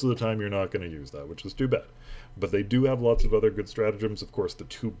 Most of the time, you're not going to use that, which is too bad. But they do have lots of other good stratagems. Of course, the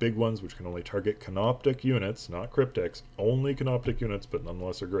two big ones, which can only target canoptic units, not cryptex, only canoptic units, but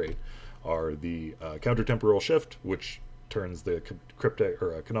nonetheless are great, are the counter-temporal shift, which turns the cryptic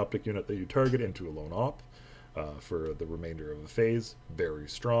or a canoptic unit that you target into a lone op for the remainder of a phase. Very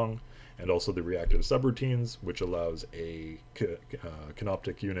strong. And also the reactive subroutines, which allows a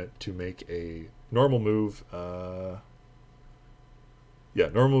canoptic unit to make a normal move. Normal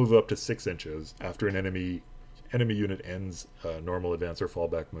move up to 6 inches after an enemy unit ends a normal advance or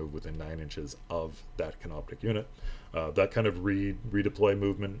fallback move within 9 inches of that canoptic unit. That kind of redeploy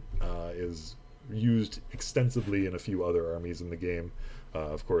movement is used extensively in a few other armies in the game.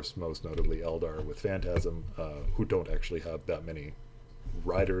 Of course, most notably Eldar with Phantasm, who don't actually have that many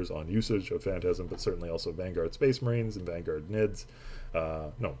riders on usage of Phantasm, but certainly also Vanguard Space Marines and Vanguard NIDs.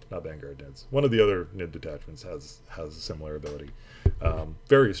 No, not Vanguard NIDs. One of the other NID detachments has a similar ability.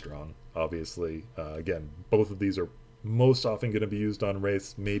 Very strong, obviously. Again, both of these are most often going to be used on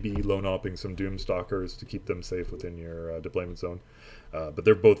Wraiths, maybe lone-opping some Doomstalkers to keep them safe within your deployment zone. But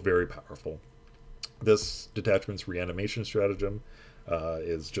they're both very powerful. This detachment's reanimation stratagem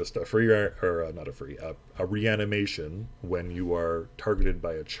is just a free, or not a free, a reanimation when you are targeted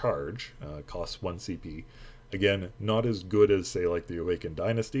by a charge. Costs 1 CP. Again, not as good as, say, like the Awakened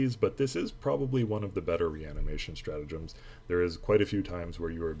Dynasties, but this is probably one of the better reanimation stratagems. There is quite a few times where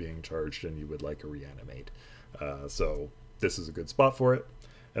you are being charged and you would like a reanimate. So this is a good spot for it.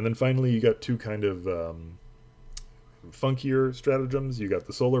 And then finally, you got two kind of funkier stratagems. You got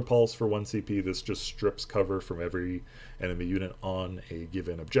the Solar Pulse for 1 CP. This just strips cover from every enemy unit on a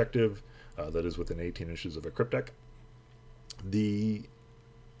given objective that is within 18 inches of a cryptek. The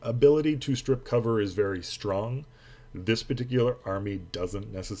ability to strip cover is very strong. This particular army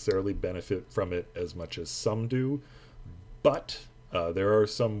doesn't necessarily benefit from it as much as some do, but there are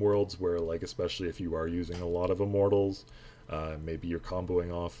some worlds where, like, especially if you are using a lot of Immortals, maybe you're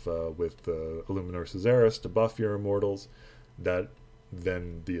comboing off with Illuminor Caesaris to buff your Immortals, that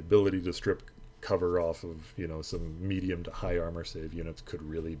then the ability to strip cover off of, some medium to high armor save units could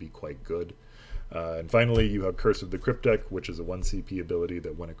really be quite good. And finally, you have Curse of the Cryptek, which is a 1 CP ability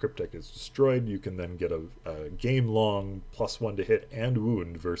that when a Cryptek is destroyed, you can then get a game-long +1 to hit and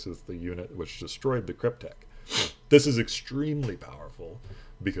wound versus the unit which destroyed the Cryptek. This is extremely powerful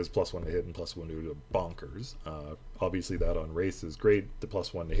because +1 to hit and +1 to wound are bonkers. Obviously, that on Race is great. The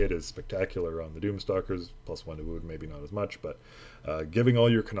 +1 to hit is spectacular on the Doomstalkers. +1 to wound, maybe not as much, but giving all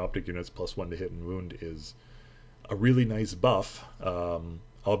your Canoptic units +1 to hit and wound is a really nice buff.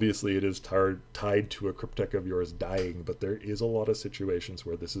 Obviously, it is tied to a Cryptek of yours dying, but there is a lot of situations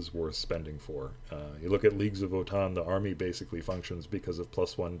where this is worth spending for. You look at Leagues of Votann, the army basically functions because of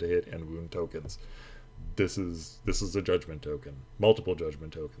 +1 to hit and wound tokens. This is a judgment token, multiple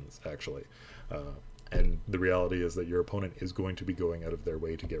judgment tokens, actually. And the reality is that your opponent is going to be going out of their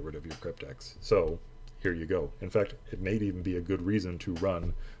way to get rid of your Crypteks. So here you go. In fact, it may even be a good reason to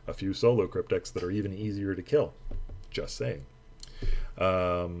run a few solo Crypteks that are even easier to kill. Just saying.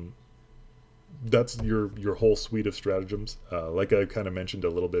 That's your whole suite of stratagems. Like I kind of mentioned a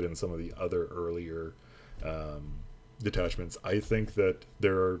little bit in some of the other earlier detachments, I think that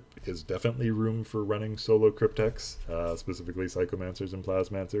there is definitely room for running solo Crypteks, specifically Psychomancers and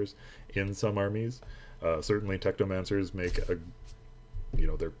Plasmancers, in some armies. Certainly Technomancers make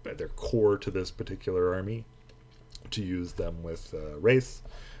they're core to this particular army. To use them with Wraith.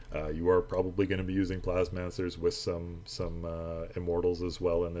 You are probably going to be using Plasmancers with some Immortals as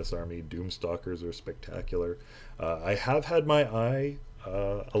well in this army. Doomstalkers are spectacular. I have had my eye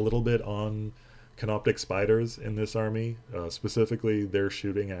a little bit on Canoptic Spiders in this army. Specifically, their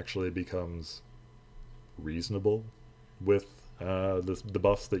shooting actually becomes reasonable with the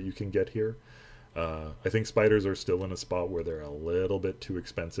buffs that you can get here. I think Spiders are still in a spot where they're a little bit too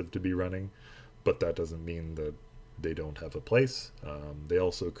expensive to be running, but that doesn't mean that they don't have a place. They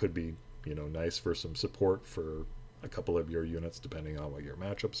also could be, nice for some support for a couple of your units, depending on what your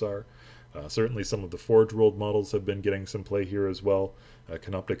matchups are. Certainly some of the Forge World models have been getting some play here as well.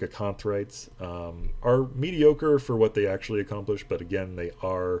 Canoptic Acanthrites are mediocre for what they actually accomplish, but again, they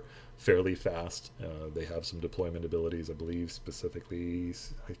are fairly fast. They have some deployment abilities, I believe, specifically.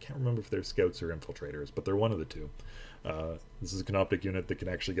 I can't remember if they're scouts or infiltrators, but they're one of the two. This is a Canoptic unit that can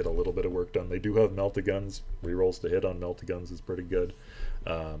actually get a little bit of work done. They do have Meltaguns. Rerolls to hit on Meltaguns is pretty good.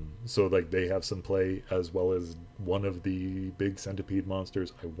 So they have some play, as well as one of the big centipede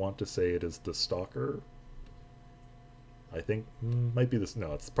monsters. I want to say it is the Stalker. I think might be this.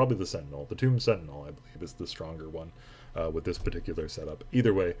 No, it's probably the Sentinel. The Tomb Sentinel, I believe, is the stronger one with this particular setup.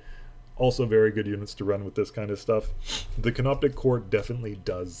 Either way, Also very good units to run with this kind of stuff. The Canoptic Court definitely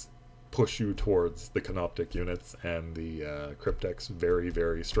does push you towards the Canoptic units and the Cryptex very,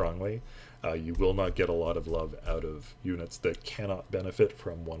 very strongly. You will not get a lot of love out of units that cannot benefit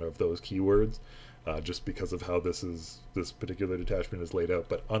from one of those keywords, just because of how this particular detachment is laid out.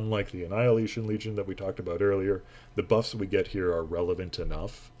 But unlike the Annihilation Legion that we talked about earlier, the buffs we get here are relevant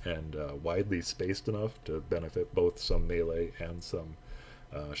enough and widely spaced enough to benefit both some melee and some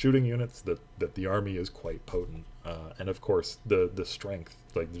shooting units that the army is quite potent. And of course, the strength,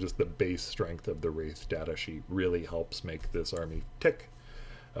 like just the base strength of the Wraith datasheet really helps make this army tick.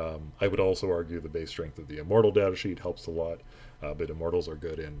 I would also argue the base strength of the Immortal datasheet helps a lot, but Immortals are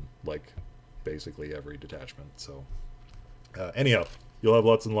good in like basically every detachment. So anyhow, you'll have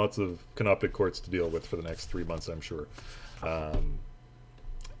lots and lots of Canoptic Courts to deal with for the next 3 months, I'm sure.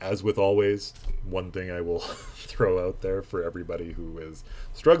 As with always, one thing I will throw out there for everybody who is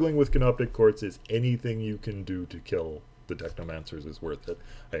struggling with Canoptic Courts is anything you can do to kill the Technomancers is worth it.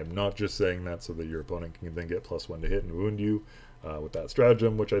 I am not just saying that so that your opponent can then get +1 to hit and wound you with that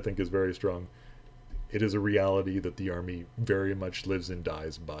stratagem, which I think is very strong. It is a reality that the army very much lives and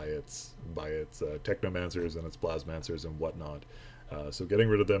dies by its Technomancers and its Plasmancers and whatnot. So getting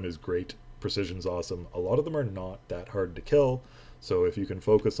rid of them is great. Precision's awesome. A lot of them are not that hard to kill, so if you can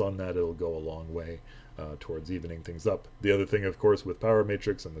focus on that, it'll go a long way towards evening things up. The other thing, of course, with Power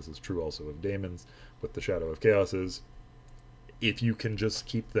Matrix, and this is true also of Daemons, with the Shadow of Chaos, is if you can just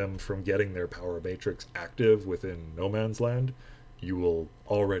keep them from getting their Power Matrix active within No Man's Land, you will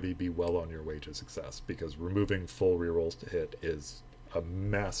already be well on your way to success, because removing full rerolls to hit is a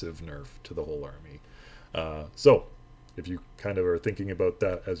massive nerf to the whole army. So if you kind of are thinking about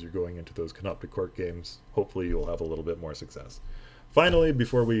that as you're going into those Canoptic Court games, hopefully you'll have a little bit more success. Finally,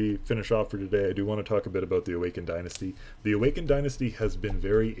 before we finish off for today, I do want to talk a bit about the Awakened Dynasty. The Awakened Dynasty has been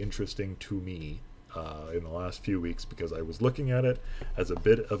very interesting to me in the last few weeks, because I was looking at it as a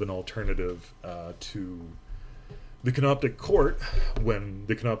bit of an alternative to the Canoptic Court, when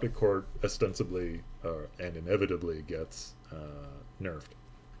the Canoptic Court ostensibly and inevitably gets nerfed.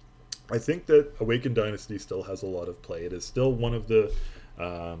 I think that Awakened Dynasty still has a lot of play. It is still one of the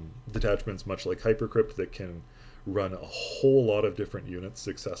detachments, much like Hypercrypt, that can run a whole lot of different units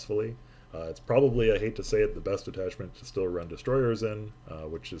successfully. It's probably, I hate to say it, the best attachment to still run destroyers in,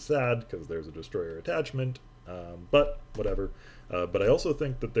 which is sad because there's a destroyer attachment, but whatever. But I also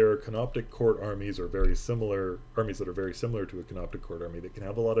think that there are Canoptic Court armies or very similar armies that are very similar to a Canoptic Court army that can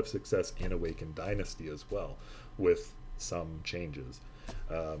have a lot of success in Awakened Dynasty as well, with some changes.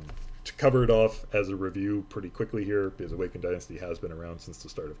 To cover it off as a review pretty quickly here, because Awakened Dynasty has been around since the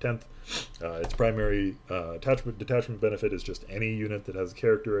start of 10th. Its primary detachment benefit is just any unit that has a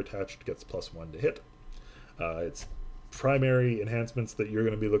character attached gets +1 to hit. Its primary enhancements that you're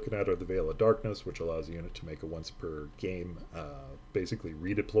going to be looking at are the Veil of Darkness, which allows a unit to make a once per game basically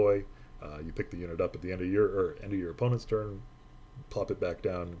redeploy. You pick the unit up at the end of your opponent's turn, plop it back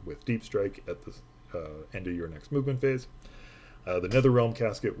down with Deep Strike at the end of your next movement phase. The Netherrealm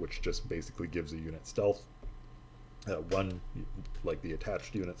Casket, which just basically gives a unit stealth, like the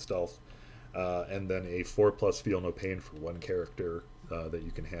attached unit stealth, and then a 4+ Feel No Pain for one character that you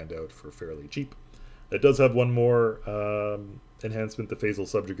can hand out for fairly cheap. It does have one more enhancement, the Phasal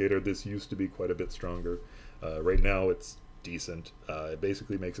Subjugator. This used to be quite a bit stronger. Right now it's decent. It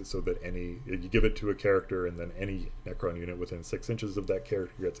basically makes it so that you give it to a character, and then any Necron unit within 6 inches of that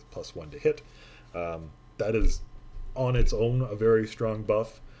character gets a +1 to hit. That is on its own a very strong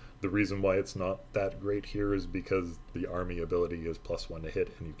buff. The reason why it's not that great here is because the army ability is +1 to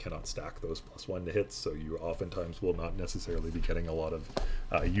hit, and you cannot stack those +1 to hits, so you oftentimes will not necessarily be getting a lot of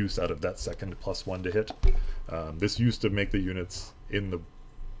use out of that second +1 to hit. This used to make the units in the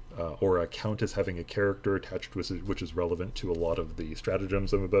aura count as having a character attached, which is relevant to a lot of the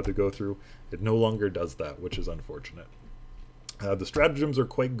stratagems I'm about to go through. It no longer does that, which is unfortunate. The stratagems are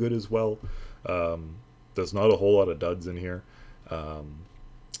quite good as well. There's not a whole lot of duds in here.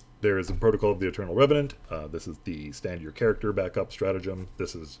 There is a Protocol of the Eternal Revenant. This is the stand your character back up stratagem.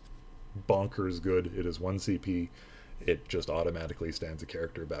 This is bonkers good. It is 1 CP. It just automatically stands a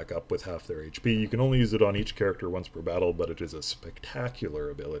character back up with half their HP. You can only use it on each character once per battle, but it is a spectacular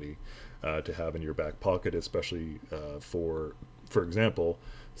ability to have in your back pocket, especially for example,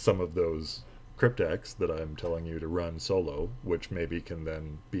 some of those Cryptex that I'm telling you to run solo, which maybe can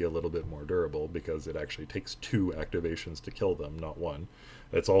then be a little bit more durable because it actually takes 2 activations to kill them, not 1.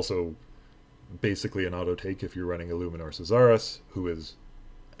 It's also basically an auto take if you're running Illuminor Cesaris, who is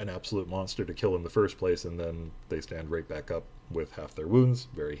an absolute monster to kill in the first place, and then they stand right back up with half their wounds.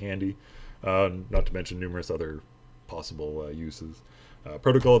 Very handy. Not to mention numerous other possible uses.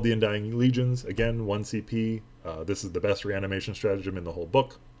 Protocol of the Undying Legions, again, 1 CP. This is the best reanimation stratagem in the whole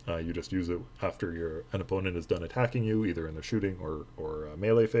book. You just use it after an opponent is done attacking you, either in the shooting or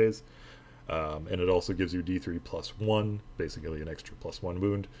melee phase. And it also gives you D3 plus 1, basically an extra plus 1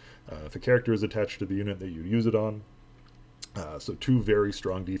 wound, if a character is attached to the unit that you use it on. So 2 very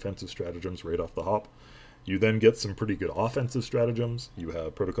strong defensive stratagems right off the hop. You then get some pretty good offensive stratagems. You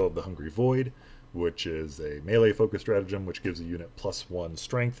have Protocol of the Hungry Void, which is a melee-focused stratagem, which gives a unit plus 1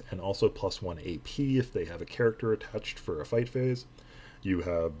 strength and also plus 1 AP if they have a character attached for a fight phase. You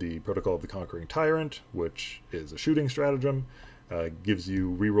have the Protocol of the Conquering Tyrant, which is a shooting stratagem. Gives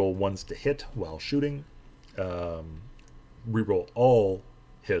you reroll ones to hit while shooting. Reroll all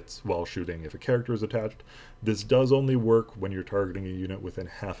hits while shooting if a character is attached. This does only work when you're targeting a unit within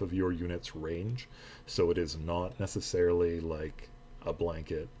half of your unit's range, so it is not necessarily like a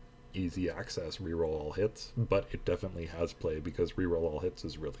blanket easy access reroll all hits, but it definitely has play because reroll all hits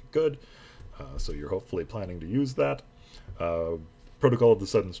is really good, so you're hopefully planning to use that. Protocol of the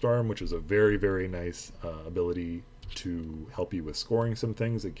Sudden Storm, which is a very, very nice ability to help you with scoring some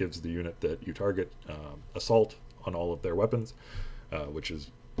things. It gives the unit that you target assault on all of their weapons, which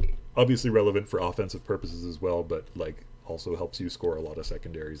is obviously relevant for offensive purposes as well, but like also helps you score a lot of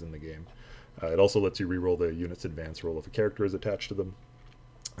secondaries in the game. It also lets you reroll the unit's advance roll if a character is attached to them.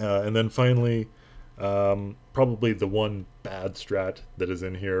 And then finally, probably the one bad strat that is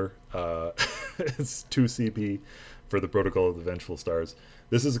in here is 2 CP for the Protocol of the Vengeful Stars.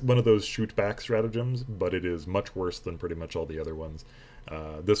 This is one of those shoot back stratagems, but it is much worse than pretty much all the other ones.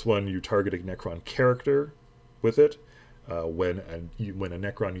 This one, you target a Necron character with it. When a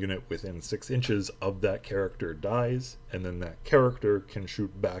Necron unit within 6 inches of that character dies, and then that character can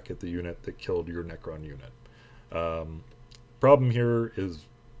shoot back at the unit that killed your Necron unit. Problem here is,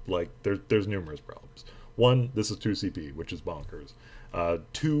 like, there's numerous problems. 1, this is 2 CP, which is bonkers.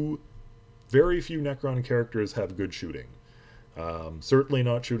 2, very few Necron characters have good shooting. Certainly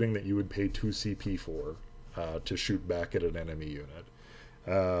not shooting that you would pay 2 CP for to shoot back at an enemy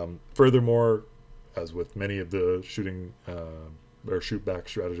unit. Furthermore, as with many of the shooting or shoot back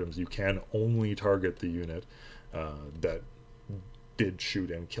stratagems, you can only target the unit that did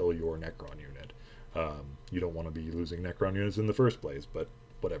shoot and kill your Necron unit. You don't want to be losing Necron units in the first place, but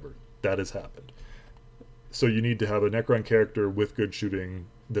whatever. That has happened. So you need to have a Necron character with good shooting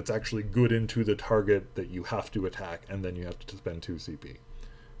that's actually good into the target that you have to attack, and then you have to spend 2 CP.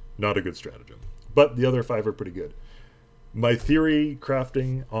 Not a good stratagem. But the other 5 are pretty good. My theory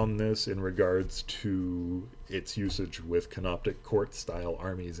crafting on this in regards to its usage with Canoptic Court style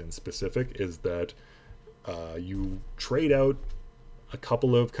armies in specific is that you trade out a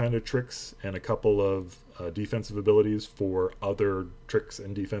couple of kind of tricks and a couple of defensive abilities for other tricks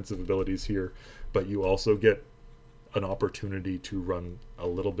and defensive abilities here, but you also get an opportunity to run a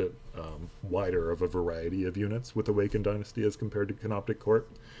little bit wider of a variety of units with Awakened Dynasty as compared to Canoptic Court.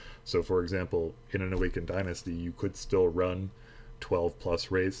 So, for example, in an Awakened Dynasty, you could still run 12 plus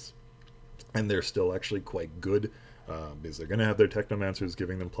race, and they're still actually quite good, because they're going to have their Technomancers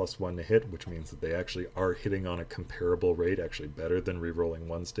giving them +1 to hit, which means that they actually are hitting on a comparable rate, actually better than rerolling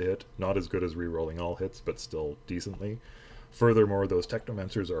 1s to hit. Not as good as rerolling all hits, but still decently. Furthermore, those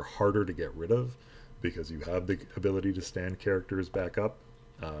Technomancers are harder to get rid of, because you have the ability to stand characters back up,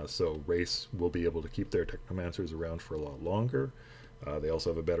 so race will be able to keep their Technomancers around for a lot longer. They also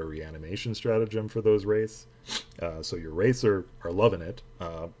have a better reanimation stratagem for those race. So your race are loving it.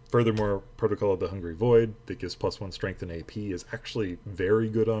 Furthermore, Protocol of the Hungry Void that gives +1 strength and AP is actually very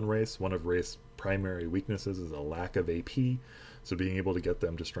good on race. One of race's primary weaknesses is a lack of AP. So being able to get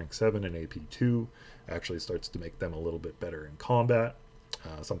them to strength 7 and AP 2 actually starts to make them a little bit better in combat.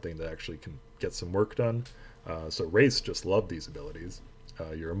 Something that actually can get some work done. So race just love these abilities.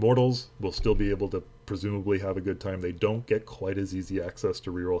 Your Immortals will still be able to presumably have a good time. They don't get quite as easy access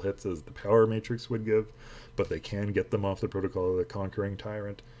to reroll hits as the Power Matrix would give, but they can get them off the Protocol of the Conquering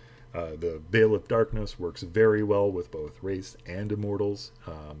Tyrant. The Veil of Darkness works very well with both Race and Immortals.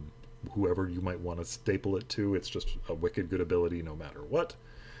 Whoever you might want to staple it to, it's just a wicked good ability no matter what.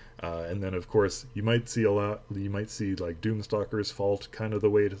 And then, of course, you might see like Doomstalkers fall kind of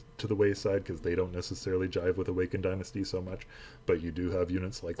to the wayside because they don't necessarily jive with Awakened Dynasty so much. But you do have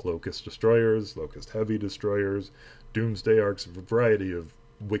units like Locust Destroyers, Locust Heavy Destroyers, Doomsday Arcs, a variety of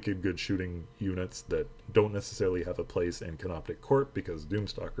wicked good shooting units that don't necessarily have a place in Canoptic Court because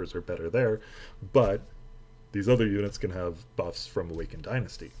Doomstalkers are better there. But these other units can have buffs from Awakened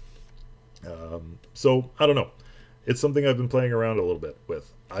Dynasty. So, I don't know. it's something I've been playing around a little bit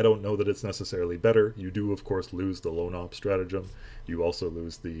with. I don't know that it's necessarily better. You do, of course, lose the lone op stratagem. You also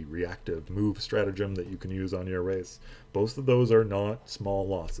lose the reactive move stratagem that you can use on your race. Both of those are not small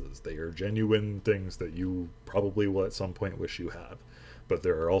losses. They are genuine things that you probably will at some point wish you have. But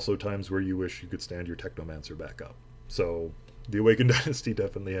there are also times where you wish you could stand your Technomancer back up. So the Awakened Dynasty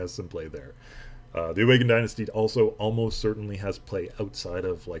definitely has some play there. The Awakened Dynasty also almost certainly has play outside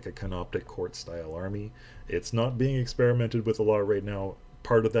of like a Canoptic Court style army. It's not being experimented with a lot right now.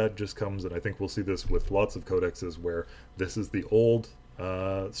 Part of that just comes, and I think we'll see this with lots of codexes, where this is the old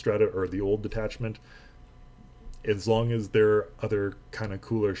strata or the old detachment. As long as there are other kind of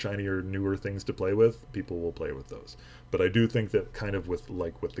cooler, shinier, newer things to play with, people will play with those. But I do think that kind of with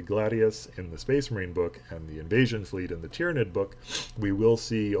like with the Gladius in the Space Marine book and the Invasion Fleet in the Tyranid book, we will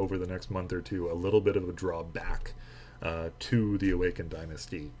see over the next month or two a little bit of a drawback to the Awakened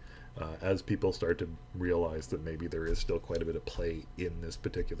Dynasty as people start to realize that maybe there is still quite a bit of play in this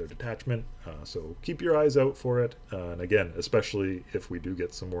particular detachment. So keep your eyes out for it. And again, especially if we do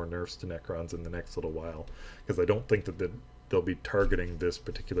get some more nerfs to Necrons in the next little while, because I don't think that they'll be targeting this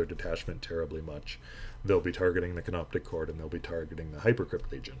particular detachment terribly much. They'll be targeting the Canoptic Court and they'll be targeting the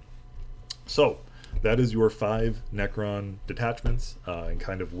Hypercrypt Legion. So that is your 5 Necron detachments and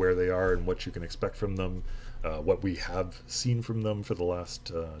kind of where they are and what you can expect from them. What we have seen from them for the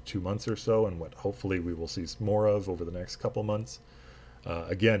last 2 months or so, and what hopefully we will see more of over the next couple months.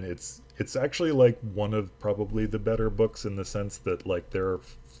 Again, it's actually like one of probably the better books in the sense that like there are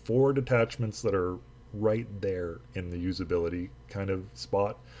 4 detachments that are right there in the usability kind of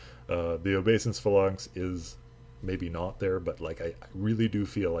spot. The Obeisance Phalanx is maybe not there, but like I really do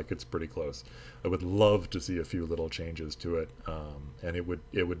feel like it's pretty close. I would love to see a few little changes to it, and it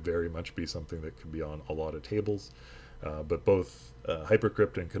would very much be something that could be on a lot of tables. But both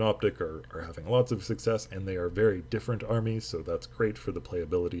Hypercrypt and Canoptic are having lots of success, and they are very different armies, so that's great for the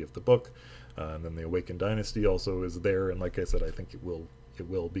playability of the book. And then the Awakened Dynasty also is there, and like I said, I think it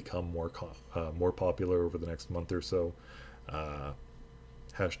will become more popular over the next month or so.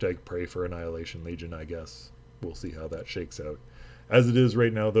 Hashtag pray for Annihilation Legion, I guess. We'll see how that shakes out. As it is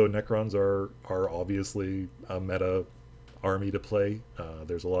right now, though, Necrons are obviously a meta army to play.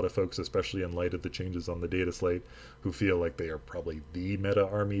 There's a lot of folks, especially in light of the changes on the data slate, who feel like they are probably the meta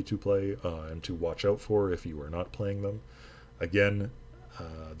army to play and to watch out for if you are not playing them. Again,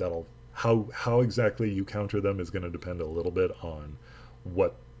 how exactly you counter them is going to depend a little bit on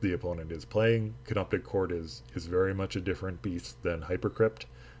what the opponent is playing. Canoptic Court is very much a different beast than Hypercrypt.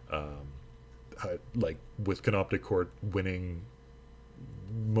 Like with Canoptic Court, winning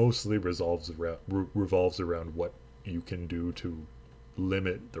mostly revolves around what you can do to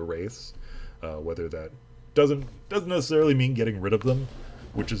limit the race. Whether that doesn't necessarily mean getting rid of them,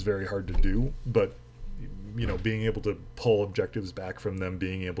 which is very hard to do, but being able to pull objectives back from them,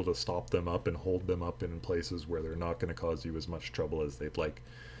 being able to stop them up and hold them up in places where they're not going to cause you as much trouble as they'd like.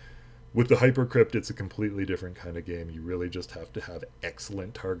 With the Hypercrypt, it's a completely different kind of game. You really just have to have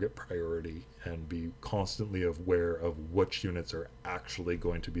excellent target priority and be constantly aware of which units are actually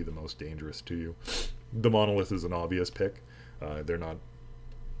going to be the most dangerous to you. The Monolith is an obvious pick. They're not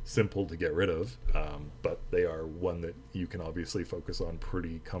simple to get rid of, but they are one that you can obviously focus on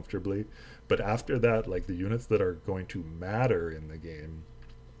pretty comfortably. But after that, like the units that are going to matter in the game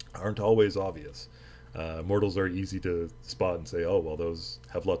aren't always obvious. Mortals are easy to spot and say, oh, well, those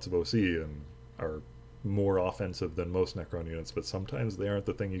have lots of OC and are more offensive than most Necron units, but sometimes they aren't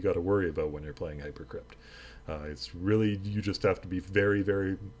the thing you got to worry about when you're playing Hypercrypt. It's really, you just have to be very,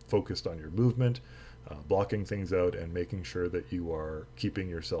 very focused on your movement, blocking things out, and making sure that you are keeping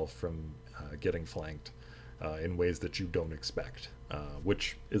yourself from getting flanked in ways that you don't expect,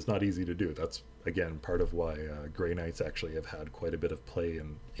 which is not easy to do. That's, again, part of why Grey Knights actually have had quite a bit of play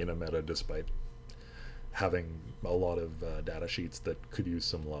in a meta, despite having a lot of data sheets that could use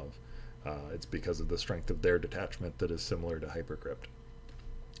some love. It's because of the strength of their detachment that is similar to Hypercrypt.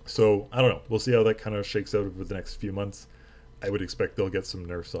 So, I don't know. We'll see how that kind of shakes out over the next few months. I would expect they'll get some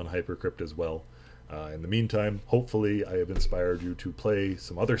nerfs on Hypercrypt as well. In the meantime, hopefully I have inspired you to play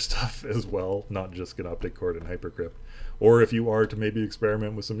some other stuff as well, not just Canoptic Court and Hypercrypt. Or if you are, to maybe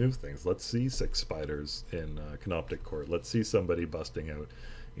experiment with some new things. Let's see 6 spiders in Canoptic Court. Let's see somebody busting out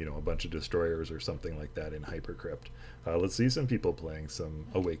a bunch of destroyers or something like that in Hypercrypt. Let's see some people playing some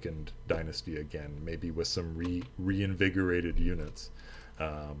Awakened Dynasty again, maybe with some reinvigorated units.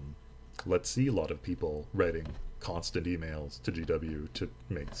 Let's see a lot of people writing constant emails to GW to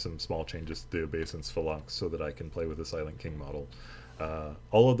make some small changes to the Obeisance Phalanx so that I can play with the Silent King model.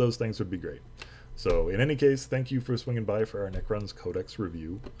 All of those things would be great. So, in any case, thank you for swinging by for our Necrons Codex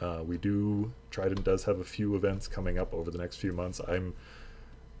review. Trident does have a few events coming up over the next few months. I'm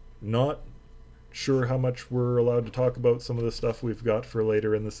not sure how much we're allowed to talk about some of the stuff we've got for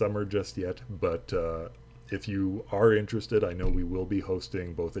later in the summer just yet, but if you are interested, I know we will be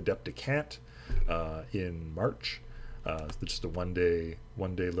hosting both Adepticant in March. Just a one day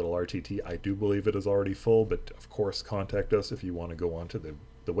little RTT. I do believe it is already full, but of course, contact us if you want to go onto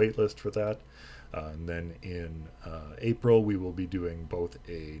the wait list for that. And then in April, we will be doing both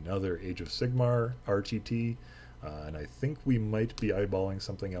another Age of Sigmar RTT, and I think we might be eyeballing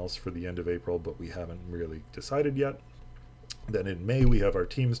something else for the end of April, but we haven't really decided yet. Then in May, we have our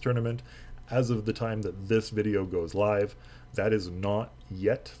Teams tournament. As of the time that this video goes live, that is not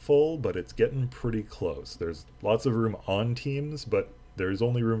yet full, but it's getting pretty close. There's lots of room on Teams, but there's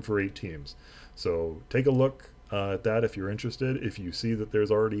only room for 8 teams. So take a look at that if you're interested. If you see that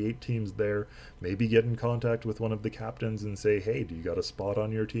there's already 8 teams there, maybe get in contact with one of the captains and say, hey, do you got a spot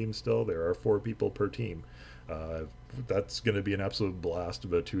on your team still? There are 4 people per team. That's going to be an absolute blast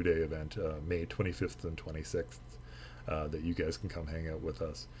of a 2-day event, May 25th and 26th, that you guys can come hang out with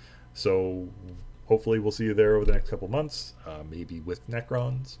us. So hopefully we'll see you there over the next couple months, maybe with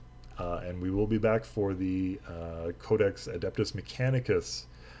Necrons. And we will be back for the Codex Adeptus Mechanicus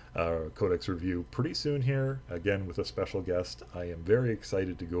Codex review pretty soon here, again with a special guest. I am very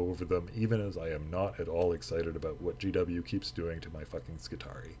excited to go over them, even as I am not at all excited about what GW keeps doing to my fucking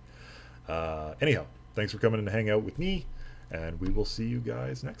Skitarii. Anyhow, thanks for coming in to hang out with me, and we will see you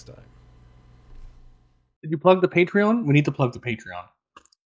guys next time. Did you plug the Patreon? We need to plug the Patreon.